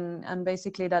brand, and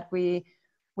basically that we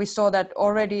we saw that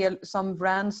already some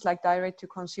brands like direct to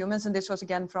consumers, and this was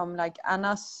again from like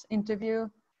Anna's interview,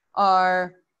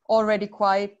 are already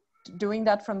quite doing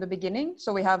that from the beginning.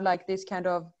 So we have like this kind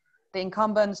of the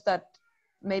incumbents that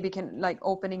maybe can like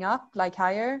opening up like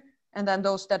higher, and then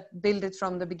those that build it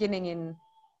from the beginning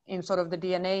in sort of the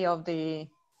DNA of the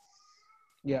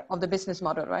business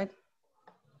model, right?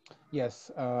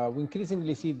 Yes, we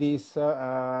increasingly see this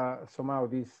somehow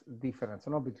this difference,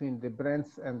 between the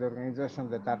brands and the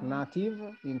organizations that are native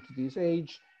into this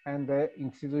age and the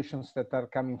institutions that are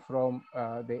coming from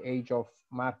the age of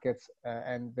markets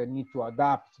and the need to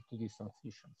adapt to this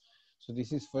transition. So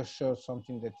this is for sure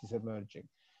something that is emerging.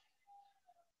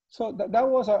 So that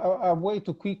was a way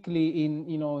to quickly,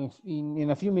 in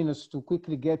a few minutes, to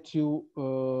quickly get you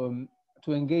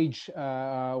to engage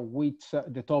with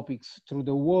the topics through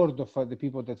the word of the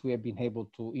people that we have been able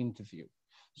to interview.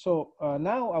 So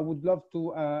now I would love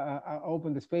to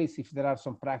open the space if there are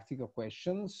some practical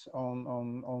questions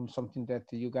on something that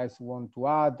you guys want to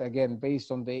add, again,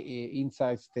 based on the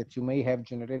insights that you may have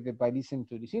generated by listening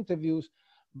to these interviews.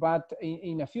 But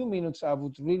in a few minutes, I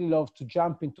would really love to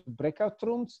jump into breakout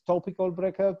rooms, topical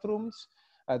breakout rooms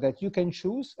that you can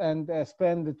choose and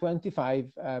spend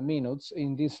 25 minutes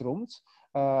in these rooms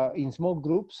in small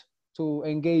groups to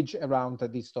engage around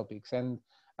these topics. And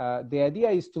the idea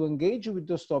is to engage with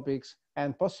those topics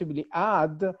and possibly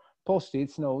add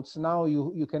post-it notes. Now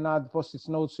you can add post-it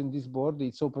notes in this board.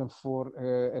 It's open for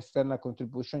external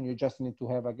contribution. You just need to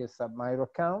have, I guess, a Miro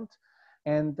account.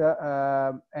 And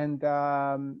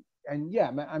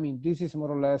yeah, I mean, this is more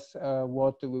or less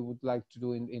what we would like to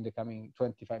do in the coming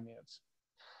 25 minutes.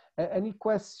 Any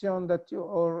question that you,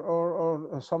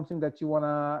 or something that you want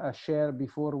to share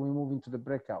before we move into the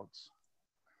breakouts?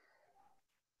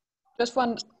 Just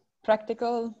one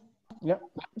practical. Yeah.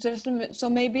 So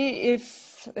maybe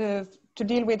if to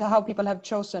deal with how people have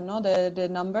chosen the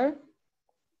number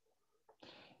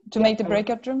to make the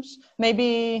breakout rooms,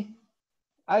 maybe.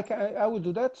 I will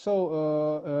do that.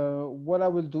 So what I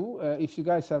will do, if you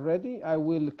guys are ready, I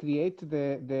will create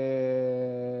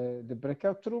the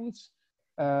breakout rooms.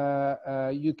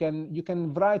 You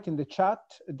can write in the chat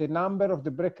the number of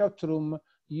the breakout room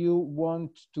you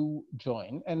want to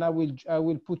join, and I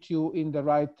will put you in the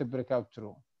right breakout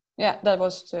room. Yeah, that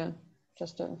was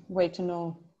just a way to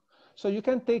know. So you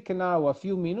can take now a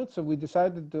few minutes. So we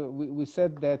decided we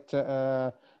said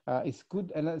that. It's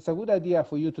good, and it's a good idea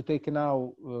for you to take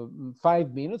now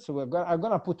 5 minutes. So I'm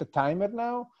gonna put a timer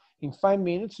now. In 5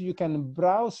 minutes, you can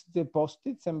browse the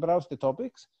post-its and browse the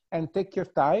topics and take your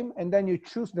time, and then you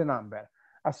choose the number.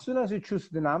 As soon as you choose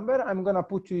the number, I'm gonna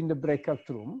put you in the breakout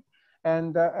room,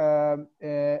 and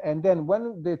then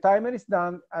when the timer is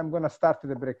done, I'm gonna start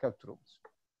the breakout rooms.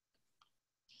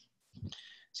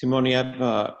 Simone, I have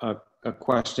a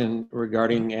question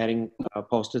regarding adding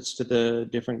post-its to the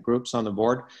different groups on the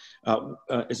board.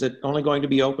 Is it only going to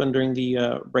be open during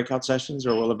the breakout sessions,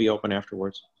 or will it be open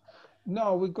afterwards?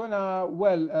 No, we're gonna.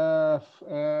 Well,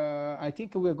 I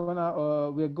think we're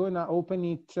gonna open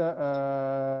it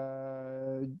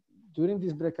during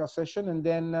this breakout session, and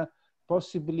then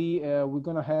possibly we're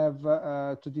gonna have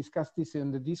to discuss this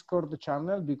in the Discord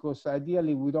channel, because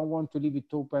ideally we don't want to leave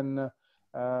it open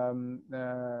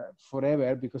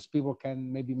forever, because people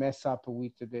can maybe mess up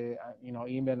with the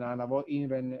even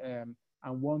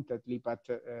unwantedly, but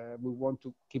we want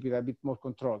to keep it a bit more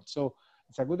controlled. So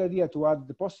it's a good idea to add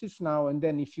the post-its now, and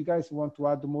then if you guys want to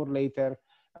add more later,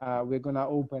 we're gonna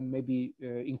open maybe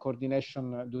in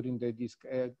coordination during the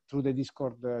through the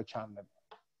Discord channel.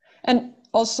 And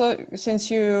also, since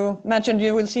you mentioned,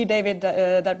 you will see, David,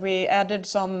 that we added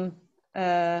some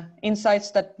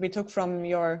insights that we took from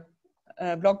your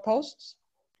blog posts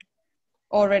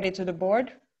already to the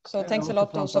board. So and thanks a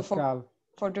lot also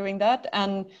for doing that.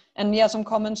 And yeah, some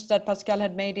comments that Pascal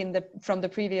had made from the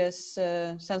previous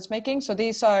sense making. So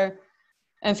these are,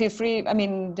 and feel free, I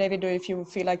mean, David, if you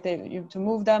feel like you to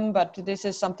move them, but this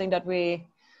is something that we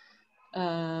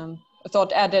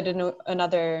thought added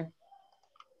another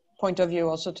point of view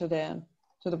also to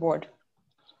the board.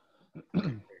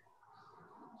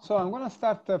 So I'm going to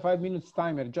start a 5 minutes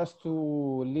timer just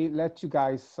to let you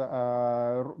guys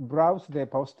browse the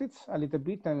post-its a little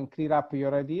bit and clear up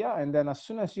your idea. And then as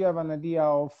soon as you have an idea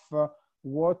of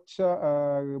what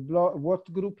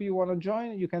group you want to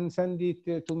join, you can send it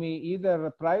to me either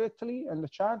privately in the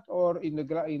chat or in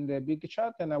the big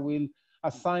chat, and I will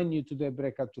assign you to the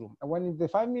breakout room. And when the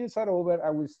 5 minutes are over,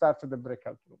 I will start the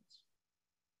breakout rooms.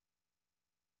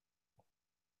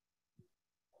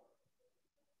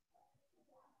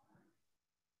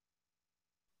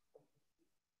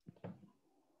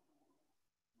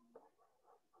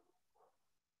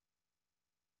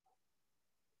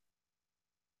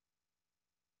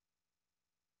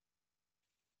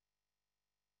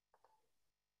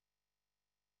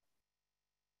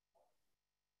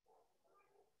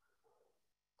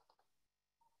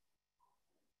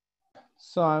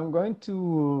 So I'm going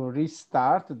to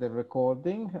restart the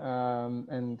recording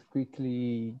and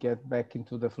quickly get back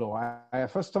into the flow.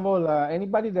 First of all,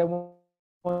 anybody that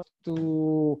wants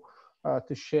to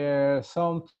share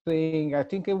something, I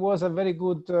think it was a very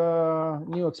good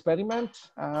new experiment.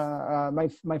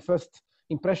 My first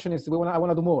impression is I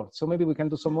want to do more. So maybe we can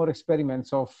do some more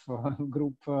experiments of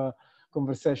group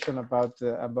conversation about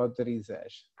the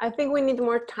research. I think we need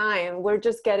more time. We're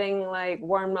just getting like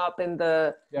warmed up in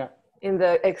the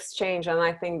exchange, and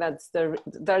I think that's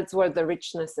where the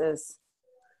richness is.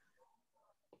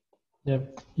 Yeah,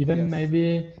 even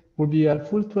maybe would be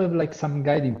helpful to have like some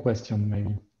guiding question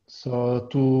maybe. So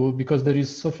because there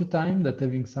is so few time that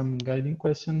having some guiding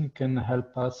question can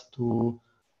help us to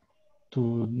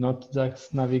not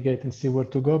just navigate and see where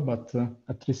to go, but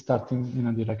at least starting in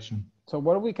a direction. So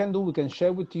what we can do, we can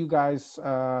share with you guys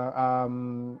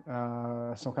some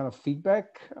kind of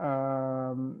feedback,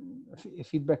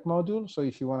 feedback module. So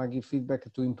if you want to give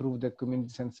feedback to improve the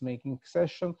community sense making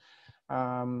session.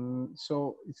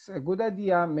 So it's a good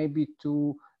idea maybe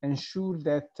to ensure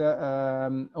that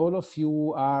all of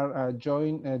you are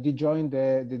join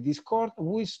the Discord.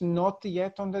 Who is not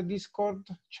yet on the Discord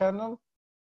channel?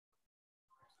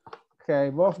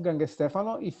 Okay, Wolfgang and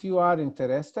Stefano, if you are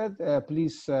interested,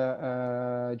 please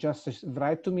just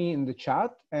write to me in the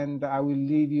chat, and I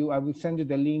will send you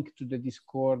the link to the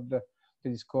Discord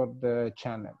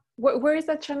channel. Where is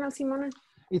that channel, Simone?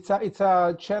 It's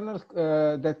a channel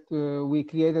that we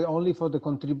created only for the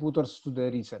contributors to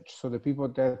the research. So the people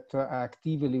that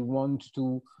actively want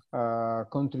to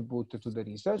contribute to the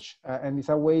research, and it's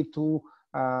a way to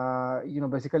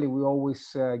basically we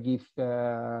always give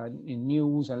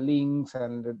news and links,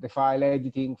 and the file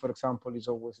editing, for example, is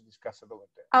always discussed over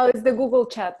there. Oh, it's the Google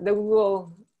chat, the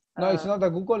Google. No, it's not a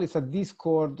Google, it's a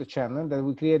Discord channel that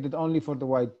we created only for the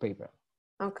white paper.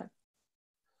 Okay.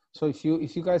 So if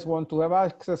you guys want to have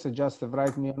access, just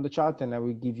write me on the chat and I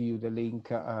will give you the link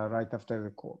right after the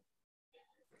call.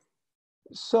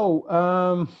 So,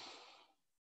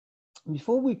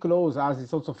 before we close, as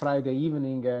it's also Friday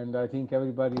evening and I think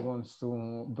everybody wants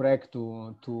to break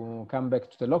to come back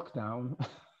to the lockdown.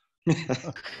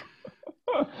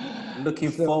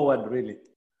 Looking forward, really.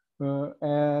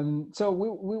 And so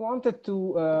we wanted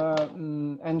to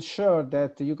ensure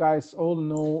that you guys all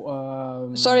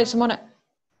know. Sorry, Simone.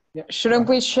 Yeah. Shouldn't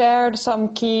we share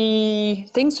some key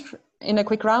things in a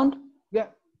quick round? Yeah.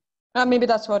 Maybe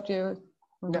that's what you.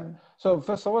 Yeah. So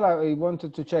first of all, I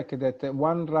wanted to check that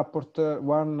one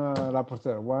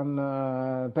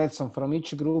person from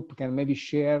each group can maybe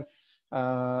share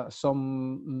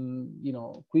some,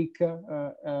 quick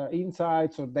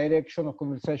insights or direction of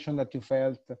conversation that you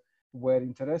felt were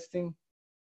interesting.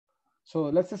 So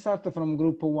let's start from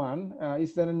group one.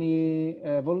 Is there any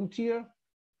volunteer?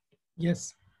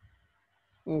 Yes.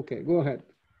 Okay, go ahead.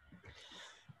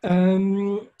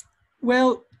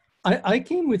 Well, I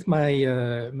came with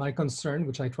my my concern,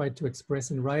 which I tried to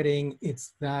express in writing.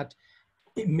 It's that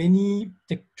many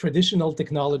traditional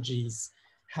technologies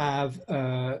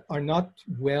are not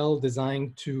well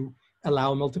designed to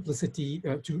allow multiplicity,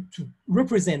 to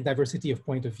represent diversity of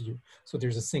point of view. So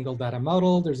there's a single data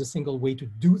model, there's a single way to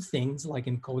do things like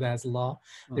in Coda's law,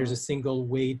 there's a single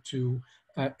way to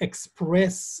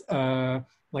express,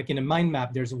 like in a mind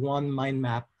map, there's one mind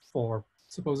map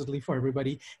supposedly for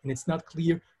everybody, and it's not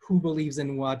clear who believes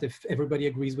in what, if everybody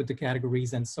agrees with the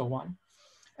categories and so on.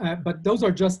 But those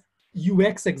are just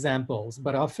UX examples,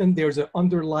 but often there's an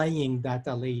underlying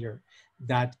data layer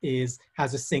that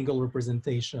has a single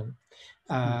representation.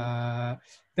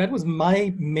 That was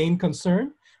my main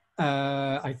concern.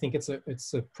 I think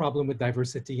it's a problem with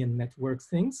diversity in network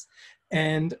things.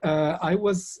 And I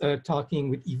was talking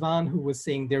with Ivan, who was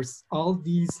saying there's all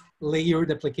these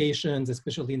layered applications,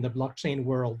 especially in the blockchain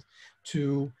world,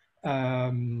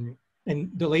 and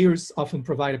the layers often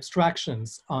provide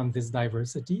abstractions on these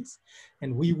diversities.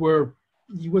 And he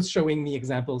was showing me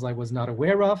examples I was not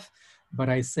aware of, but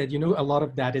I said, a lot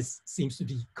of that seems to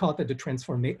be caught at the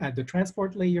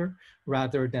transport layer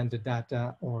rather than the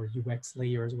data or UX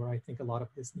layers, where I think a lot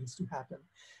of this needs to happen.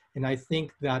 And I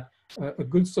think that a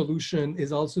good solution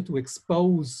is also to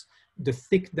expose the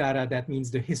thick data. That means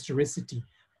the historicity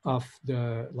of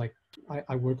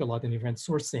I work a lot in event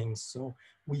sourcing. So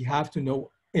we have to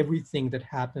know everything that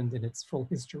happened in its full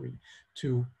history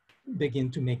to begin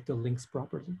to make the links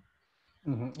properly.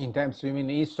 Mm-hmm. In terms, you mean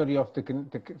the history of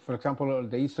for example,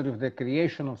 the history of the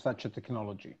creation of such a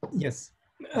technology? Yes,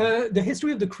 the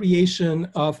history of the creation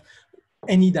of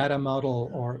any data model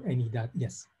or any data,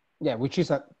 yes. Yeah, which is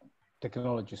a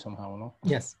technology somehow, no?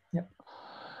 Yes, yeah.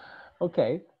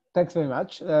 Okay, thanks very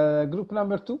much. Group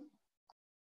number two.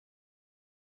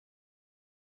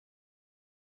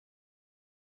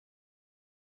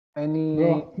 Any?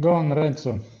 Go on,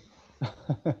 Renzo.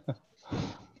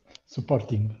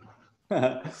 Supporting.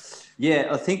 Yeah,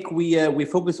 I think we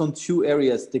focus on two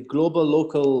areas: the global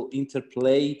local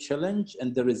interplay challenge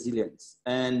and the resilience.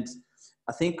 And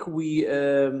I think we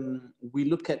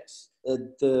look at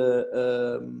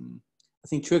I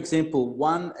think two examples.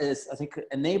 One is, I think,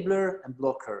 enabler and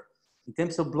blocker. In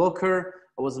terms of blocker,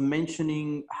 I was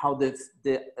mentioning how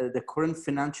the current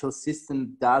financial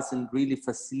system doesn't really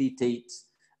facilitate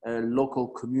local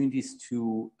communities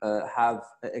to have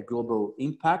a global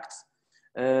impact.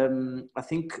 I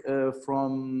think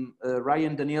from Ryan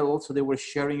and Daniel also, they were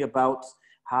sharing about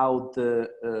how the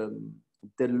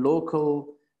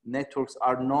local networks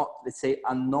are not, let's say,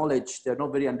 acknowledged. They're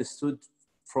not very understood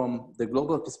from the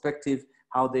global perspective,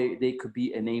 how they could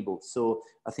be enabled. So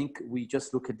I think we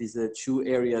just look at these two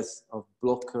areas of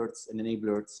blockers and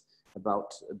enablers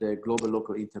about the global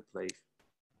local interplay.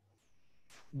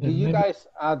 Do you guys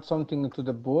add something to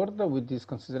the board with these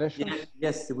considerations?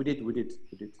 Yes, we did.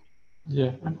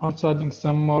 Yeah, I'm also adding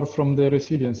some more from the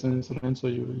resilience. And so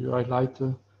you highlight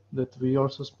that we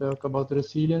also spoke about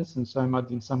resilience, and so I'm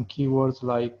adding some keywords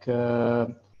like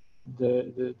the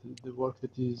work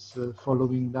that is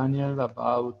following Daniel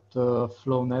about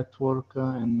flow network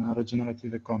and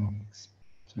regenerative economics.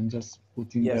 So I'm just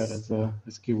putting there as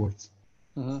keywords.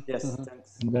 Yes,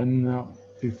 thanks. And then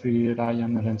feel free,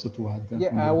 Ryan and Renzo, to add.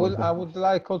 Yeah, I would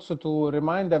like also to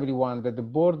remind everyone that the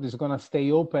board is going to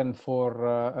stay open for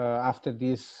after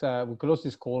this. We close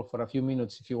this call for a few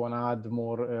minutes if you want to add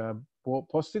more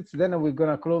post-its. Then we're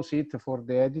going to close it for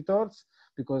the editors,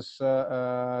 because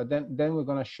then we're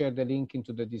going to share the link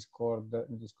into the Discord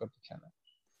channel.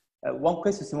 One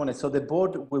question, Simone. So the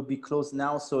board will be closed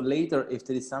now. So later, if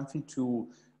there is something to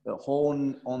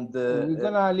hone on the... We're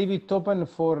going to leave it open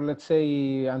for, let's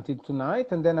say, until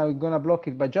tonight, and then I'm going to block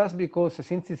it. But just because,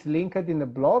 since it's linked in the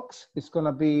blogs, it's going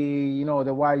to be,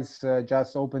 otherwise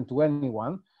just open to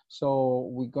anyone. So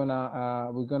we're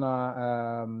gonna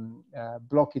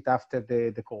block it after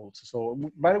the calls. So,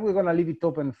 but we're going to leave it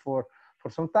open for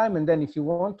some time. And then if you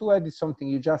want to edit something,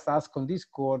 you just ask on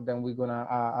Discord, and we're going to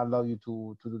allow you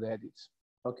to do the edits.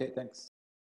 Okay, thanks.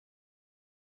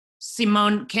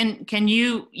 Simone, can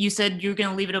you said you're going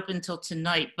to leave it open until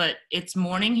tonight, but it's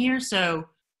morning here, so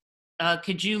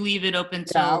could you leave it open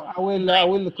till... Yeah, I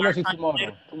will close it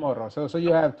tomorrow. So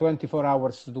you have 24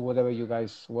 hours to do whatever you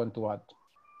guys want to add.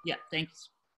 Yeah, thanks.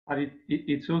 But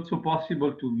it's also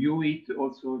possible to view it.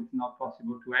 Also, it's not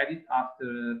possible to edit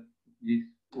after this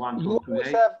one talk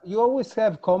today. You always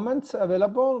have comments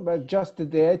available, but just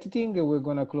the editing, we're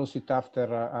gonna close it after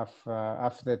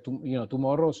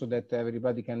tomorrow, so that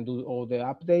everybody can do all the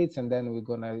updates, and then we're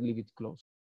gonna leave it closed.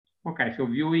 Okay, so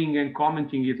viewing and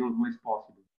commenting is always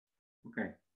possible.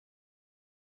 Okay.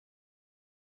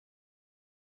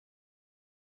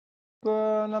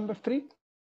 Number 3.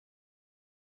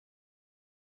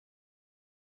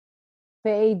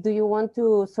 Faye, do you want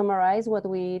to summarize what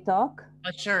we talk?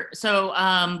 Sure. So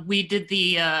we did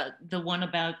the one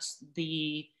about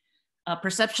the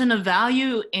perception of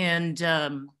value, and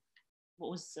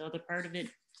what was the other part of it?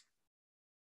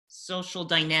 Social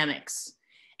dynamics.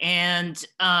 And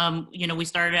we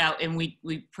started out, and we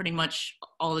pretty much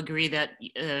all agree that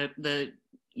the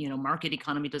market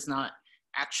economy does not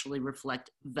actually reflect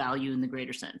value in the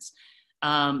greater sense.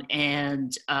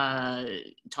 And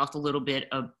talked a little bit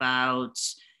about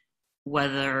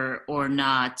whether or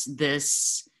not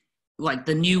this, like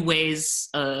the new ways,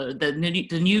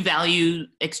 the new value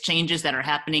exchanges that are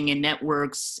happening in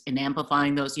networks and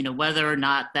amplifying those, whether or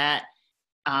not that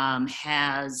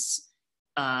has,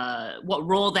 what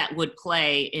role that would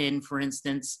play in, for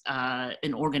instance,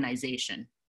 an organization,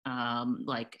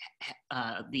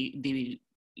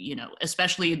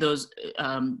 especially those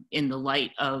in the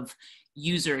light of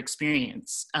user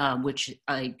experience, which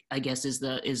I guess is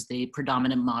the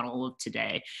predominant model of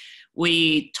today.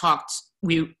 We talked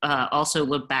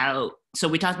also about, so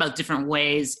we talked about different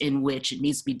ways in which it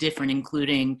needs to be different,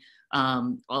 including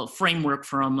a framework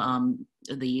from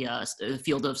the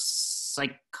field of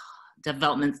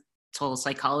developmental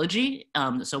psychology.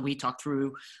 So we talked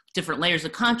through different layers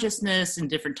of consciousness and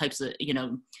different types of,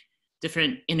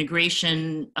 different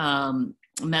integration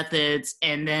methods,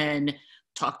 and then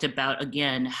talked about,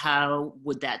 again, how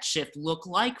would that shift look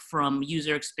like from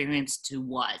user experience to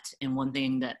what? And one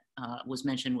thing that was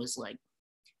mentioned was like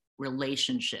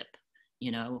relationship,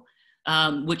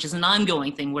 which is an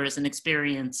ongoing thing, whereas an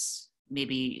experience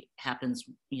maybe happens,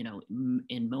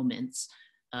 in moments.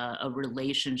 A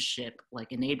relationship,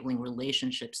 like enabling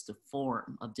relationships to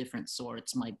form of different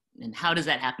sorts, and how does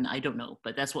that happen? I don't know,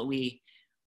 but that's what we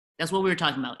were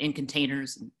talking about in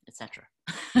containers, and etc.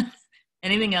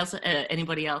 Anything else?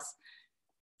 Anybody else?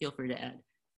 Feel free to add.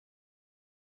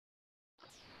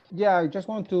 Yeah, I just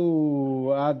want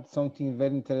to add something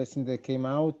very interesting that came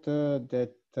out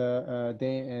that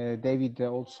David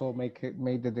also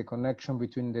made the connection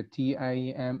between the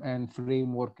TIMN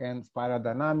framework and spiral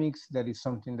dynamics. That is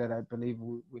something that I believe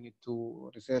we need to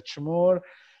research more.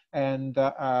 And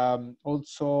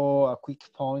also a quick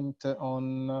point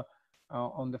on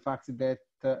the fact that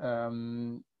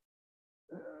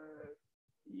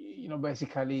you know,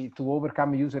 basically to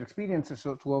overcome user experiences,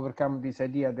 so to overcome this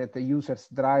idea that the users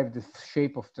drive the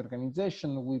shape of the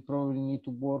organization, we probably need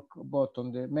to work both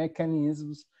on the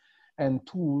mechanisms and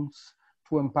tools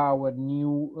to empower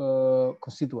new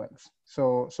constituents.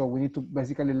 So we need to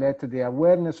basically let the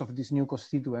awareness of these new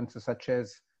constituents, such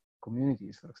as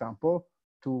communities, for example,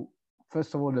 to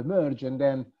first of all emerge and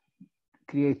then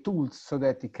create tools so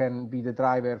that it can be the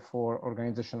driver for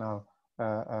organizational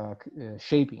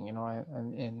shaping, you know,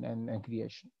 and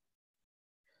creation.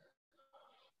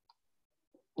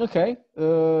 Okay.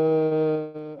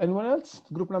 Anyone else?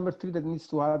 Group number 3 that needs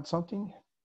to add something?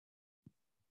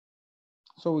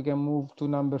 So we can move to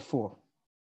number 4.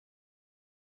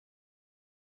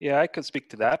 Yeah, I could speak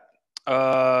to that.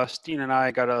 Steen and I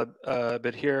got a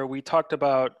bit here. We talked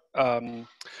about,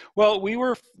 well, we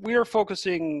are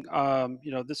focusing,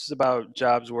 you know, this is about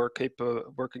jobs, work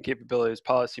and capabilities,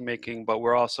 policy making, but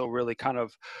we're also really kind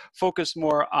of focused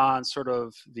more on sort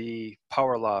of the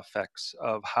power law effects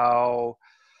of how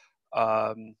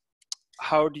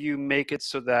do you make it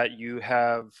so that you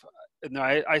have, and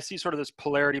I see sort of this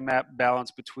polarity map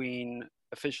balance between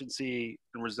efficiency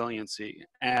and resiliency.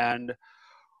 And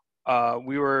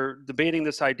we were debating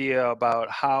this idea about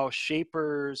how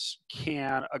shapers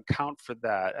can account for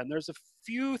that. And there's a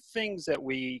few things that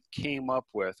we came up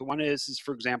with. One is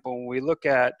for example, when we look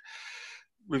at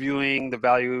reviewing the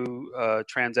value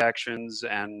transactions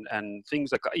and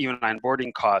things like even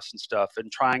onboarding costs and stuff,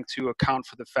 and trying to account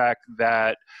for the fact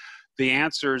that the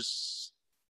answers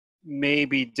may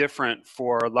be different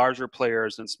for larger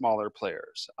players and smaller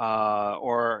players,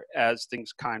 or as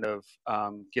things kind of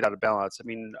get out of balance. I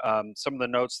mean, some of the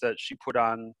notes that she put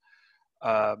on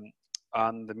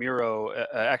the Miro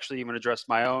actually even addressed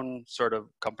my own sort of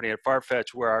company at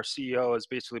Farfetch, where our CEO has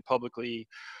basically publicly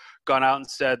gone out and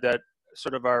said that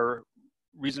sort of our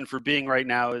reason for being right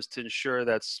now is to ensure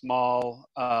that small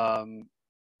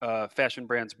fashion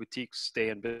brands, boutiques stay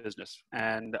in business,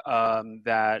 and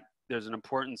that there's an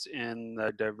importance in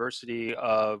the diversity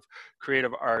of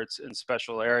creative arts in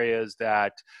special areas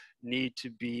that need to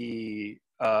be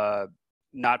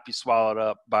not be swallowed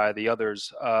up by the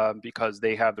others because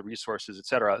they have the resources, et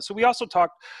cetera. So we also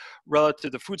talked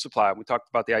relative to food supply. We talked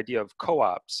about the idea of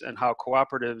co-ops and how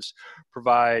cooperatives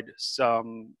provide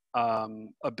some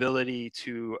ability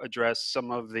to address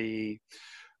some of the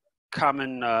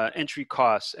common entry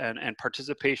costs and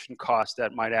participation costs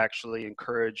that might actually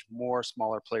encourage more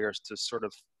smaller players to sort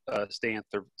of stay and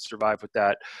survive with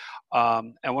that.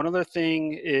 And one other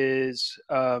thing is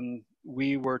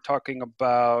we were talking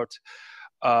about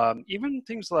even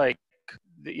things like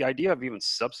the idea of even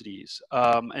subsidies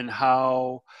and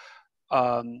how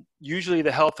usually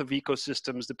the health of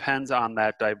ecosystems depends on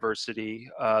that diversity.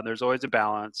 There's always a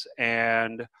balance,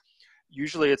 and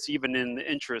usually it's even in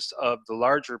the interest of the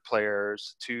larger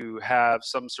players to have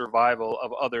some survival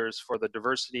of others for the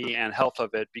diversity and health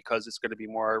of it, because it's going to be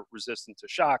more resistant to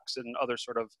shocks and other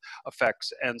sort of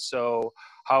effects. And so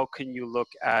how can you look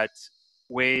at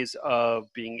ways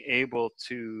of being able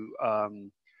to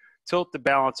tilt the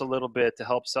balance a little bit to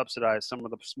help subsidize some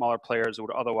of the smaller players who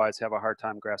would otherwise have a hard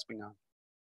time grasping on?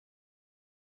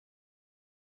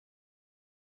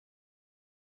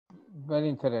 Very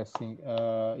interesting.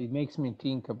 It makes me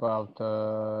think about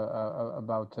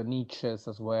niches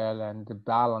as well, and the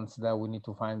balance that we need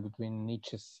to find between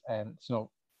niches and so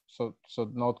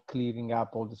not clearing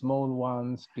up all the small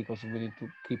ones, because we need to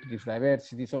keep this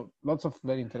diversity. So lots of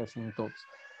very interesting thoughts.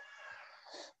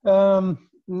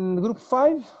 Group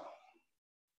 5.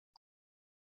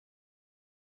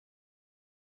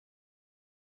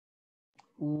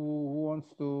 Who wants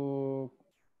to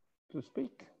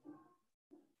speak?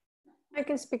 I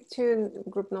can speak to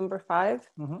group number 5.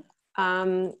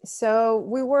 Mm-hmm. So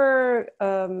we were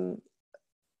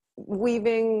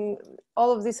weaving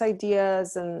all of these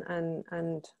ideas,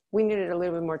 and we needed a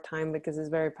little bit more time because it's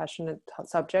a very passionate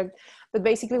subject. But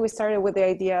basically, we started with the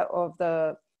idea of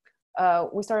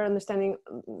we started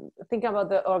thinking about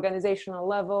the organizational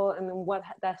level and what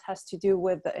that has to do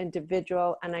with the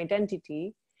individual and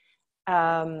identity.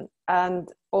 And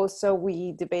also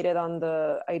we debated on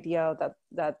the idea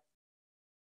that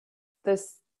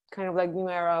this kind of like new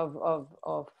era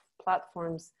of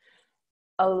platforms,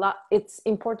 it's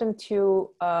important to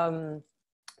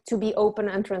be open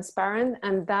and transparent,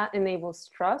 and that enables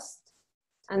trust.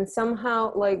 And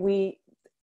somehow, like,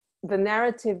 the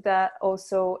narrative that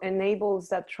also enables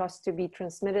that trust to be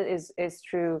transmitted is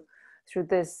through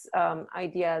this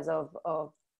ideas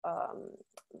of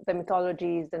the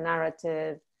mythologies, the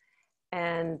narrative,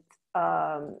 and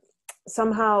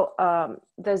somehow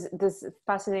there's this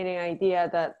fascinating idea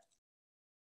that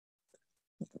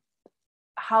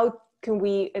how can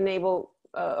we enable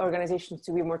organizations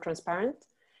to be more transparent,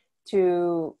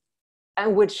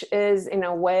 and which is in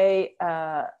a way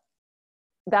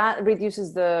that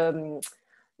reduces the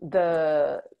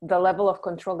level of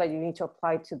control that you need to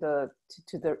apply to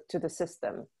the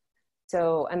system.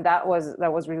 So, and that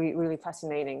was really, really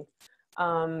fascinating.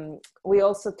 We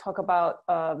also talk about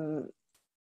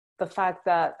the fact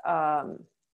that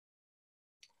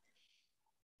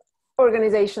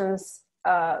organizations,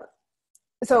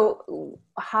 so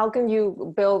how can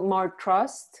you build more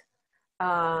trust?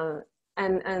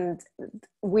 And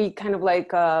we kind of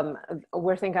like,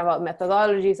 we're thinking about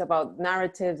methodologies, about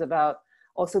narratives, about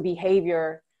also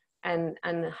behavior, and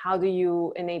how do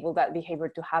you enable that behavior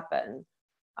to happen?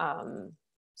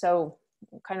 So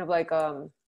kind of like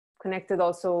connected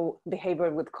also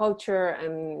behavior with culture,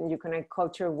 and you connect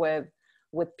culture with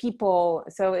people.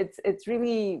 So it's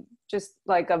really just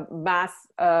like a mass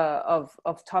of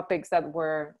topics that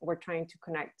we're trying to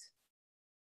connect.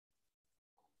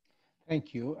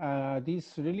 Thank you.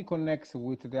 This really connects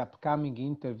with the upcoming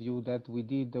interview that we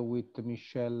did with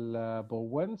Michelle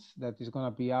Bowens that is going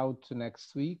to be out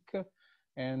next week,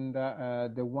 and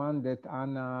the one that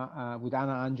Anna with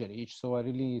Anna Angelic. So I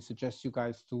really suggest you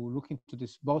guys to look into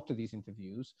both of these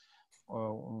interviews.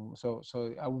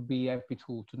 So I would be happy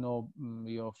to know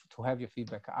to have your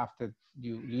feedback after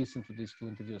you listen to these two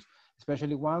interviews,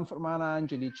 especially one from Anna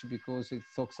Angelic, because it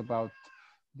talks about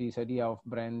this idea of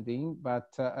branding, but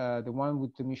the one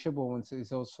with Michelle Bowens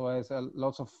is also has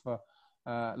lots of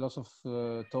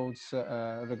thoughts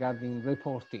regarding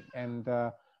reporting and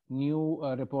new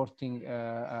reporting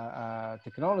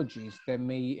technologies that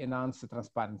may enhance the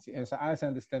transparency. As I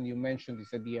understand, you mentioned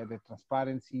this idea that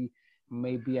transparency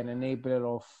may be an enabler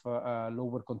of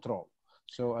lower control.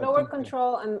 So lower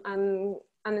control and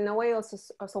in a way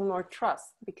also more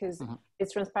trust, because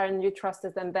it's transparent, you trust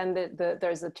it, and then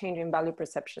there's a change in value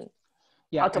perception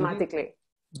automatically.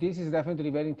 This is definitely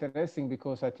very interesting,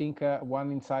 because I think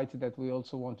one insight that we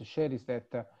also want to share is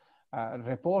that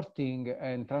reporting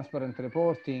and transparent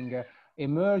reporting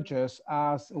emerges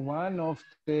as one of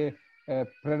the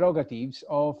prerogatives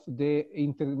of the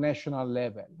international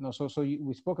level. So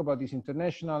we spoke about this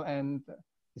international and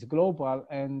this global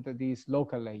and this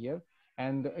local layer.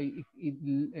 And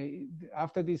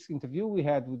after this interview we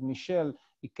had with Michelle,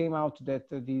 it came out that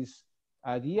this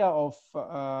idea of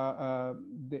the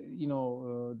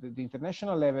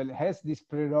international level has this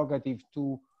prerogative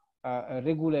to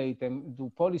regulate and do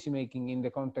policy making in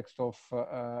the context of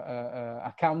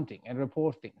accounting and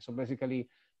reporting. So basically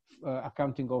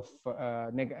accounting of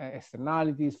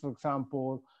externalities, for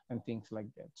example, and things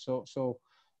like that. So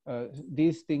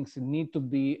these things need to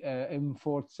be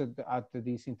enforced at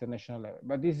this international level.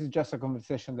 But this is just a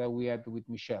conversation that we had with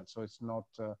Michelle, so it's not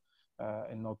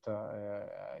not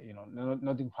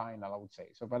in final, I would say.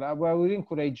 So, but I will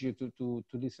encourage you to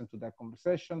listen to that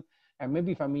conversation and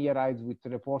maybe familiarize with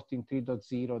reporting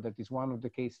 3.0. That is one of the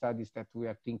case studies that we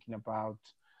are thinking about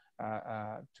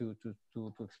to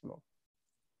explore.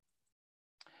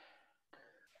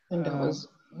 I think there was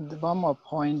one more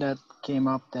point that came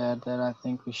up there that I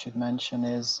think we should mention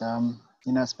is,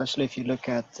 especially if you look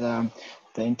at the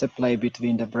interplay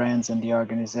between the brands and the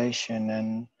organization,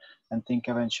 and think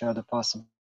eventually of the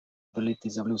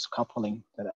possibilities of loose coupling,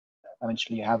 that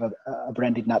eventually you have a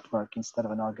branded network instead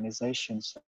of an organization.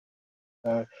 So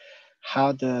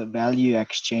how the value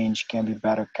exchange can be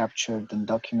better captured and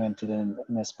documented, and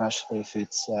especially if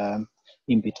it's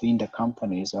in between the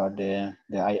companies or the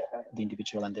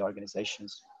individual and the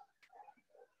organizations.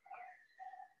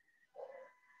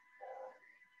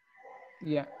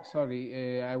 Yeah,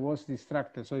 sorry, I was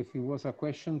distracted. So if it was a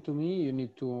question to me, you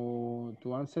need to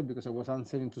answer, because I was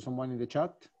answering to someone in the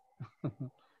chat.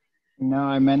 No,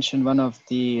 I mentioned one of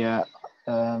the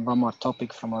one more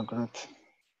topic from our group.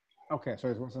 Okay, so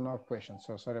it was another question.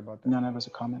 So sorry about that. No, that was a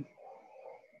comment.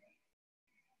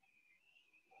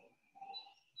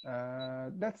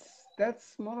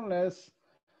 That's more or less,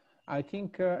 I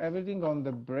think, everything on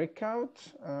the breakout.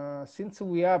 Since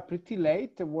we are pretty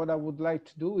late, what I would like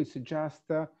to do is just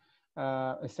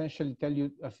essentially tell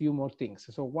you a few more things.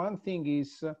 So one thing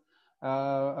is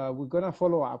we're going to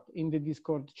follow up in the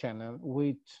Discord channel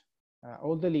with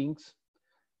all the links.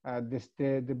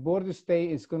 The board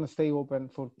is going to stay open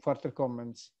for further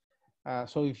comments.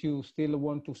 So if you still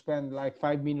want to spend like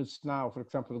 5 minutes now, for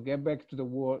example, get back to the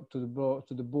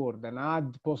board and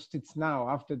add post-its now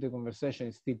after the conversation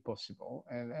is still possible,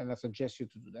 and I suggest you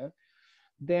to do that.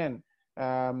 Then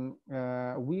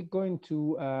we're going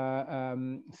to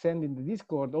send in the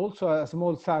Discord also a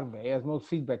small survey, a small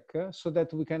feedback, so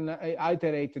that we can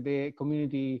iterate the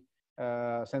community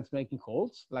sense-making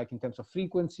calls, like in terms of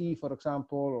frequency, for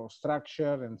example, or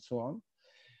structure, and so on.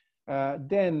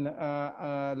 Then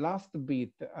last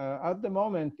bit, at the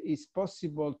moment, it's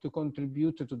possible to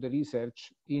contribute to the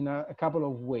research in a couple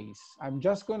of ways. I'm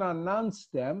just going to announce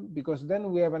them, because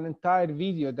then we have an entire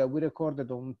video that we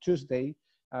recorded on Tuesday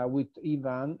with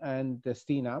Ivan and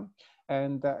Stina,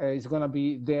 and it's going to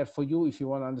be there for you if you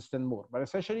want to understand more. But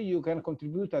essentially, you can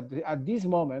contribute at this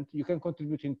moment, you can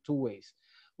contribute in two ways.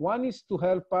 One is to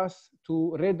help us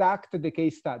to redact the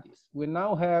case studies. We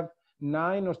now have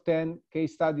 9 or 10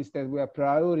 case studies that we are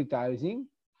prioritizing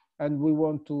and we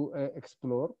want to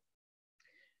explore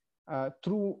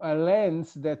through a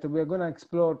lens that we're going to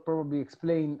explore, probably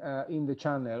explain in the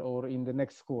channel or in the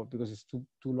next call, because it's too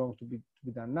long to be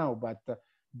done now. But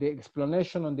the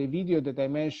explanation on the video that I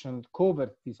mentioned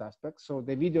covered this aspect. So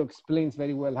the video explains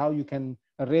very well how you can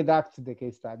redact the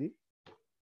case study.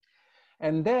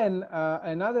 And then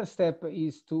another step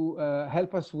is to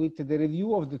help us with the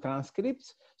review of the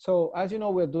transcripts. So as you know,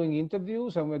 we're doing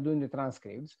interviews and we're doing the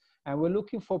transcripts, and we're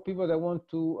looking for people that want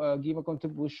to give a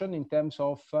contribution in terms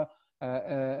of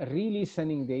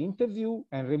re-listening the interview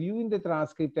and reviewing the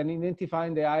transcript and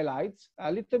identifying the highlights,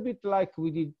 a little bit like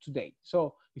we did today.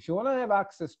 So if you want to have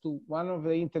access to one of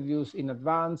the interviews in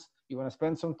advance, you want to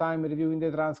spend some time reviewing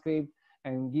the transcript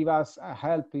and give us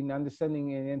help in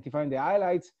understanding and identifying the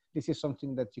highlights, this is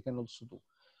something that you can also do.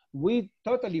 We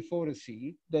totally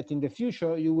foresee that in the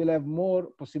future, you will have more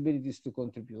possibilities to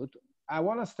contribute. I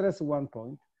want to stress one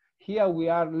point. Here we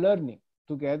are learning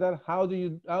together. How do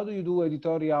you do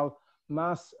editorial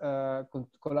mass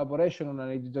collaboration on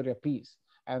an editorial piece?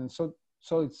 And so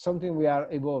it's something we are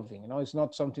evolving. You know, it's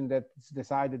not something that's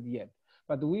decided yet.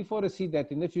 But we foresee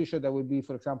that in the future, there will be,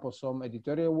 for example, some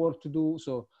editorial work to do.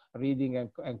 So reading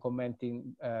and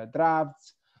commenting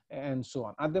drafts, and so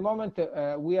on. At the moment,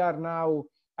 we are now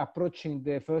approaching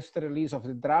the first release of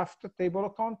the draft table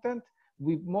of content.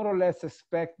 We more or less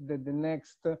expect that the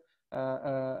next,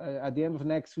 at the end of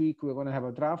next week, we're going to have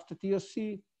a draft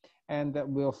TOC, and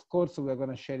we, of course, we're going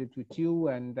to share it with you,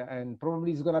 and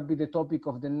probably it's going to be the topic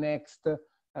of the next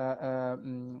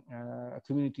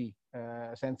community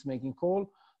sense-making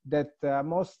call that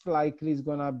most likely is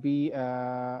going to be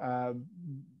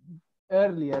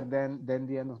earlier than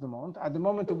the end of the month. At the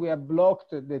moment, we have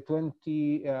blocked the the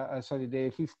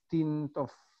 15th of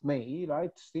May,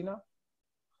 right, Stina?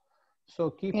 So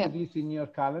keep this in your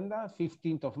calendar,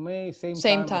 15th of May,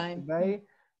 same time. Today.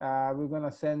 We're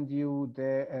gonna send you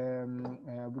the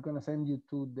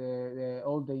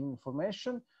all the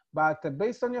information. But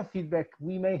based on your feedback,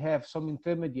 we may have some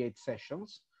intermediate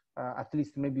sessions. At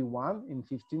least maybe one in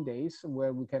 15 days,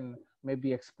 where we can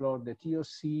maybe explore the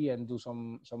TOC and do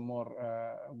some more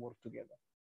work together.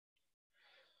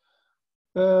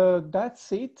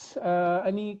 That's it.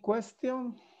 Any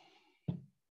question?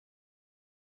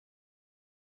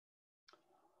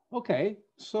 Okay,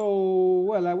 so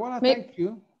well, I want to thank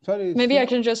you. Sorry, maybe I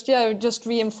can just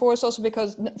reinforce also,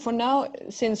 because for now,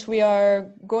 since we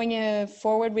are going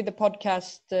forward with the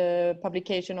podcast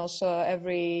publication also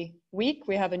every week,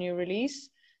 we have a new release.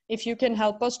 If you can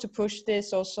help us to push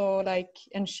this also, like,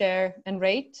 and share and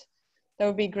rate, that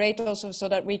would be great also, so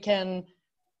that we can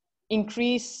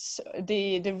increase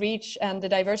the reach and the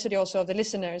diversity also of the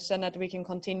listeners, and that we can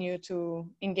continue to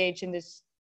engage in this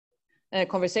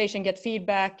conversation, get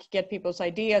feedback, get people's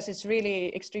ideas. It's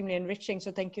really extremely enriching. So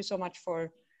thank you so much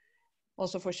for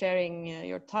sharing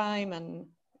your time and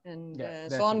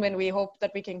so on. When we hope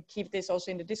that we can keep this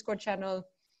also in the Discord channel.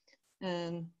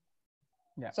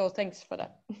 So thanks for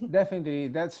that. Definitely.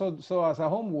 That's so as a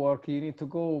homework, you need to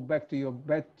go back to your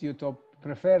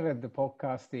preferred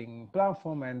podcasting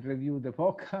platform and review the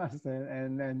podcast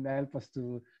and help us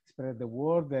to spread the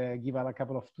word, give out a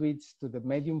couple of tweets to the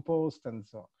Medium post and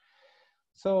so on.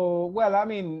 So, well, I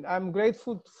mean, I'm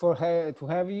grateful to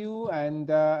have you, and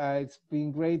it's been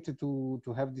great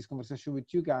to have this conversation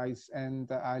with you guys,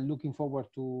 and I'm looking forward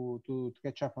to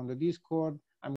catch up on the Discord.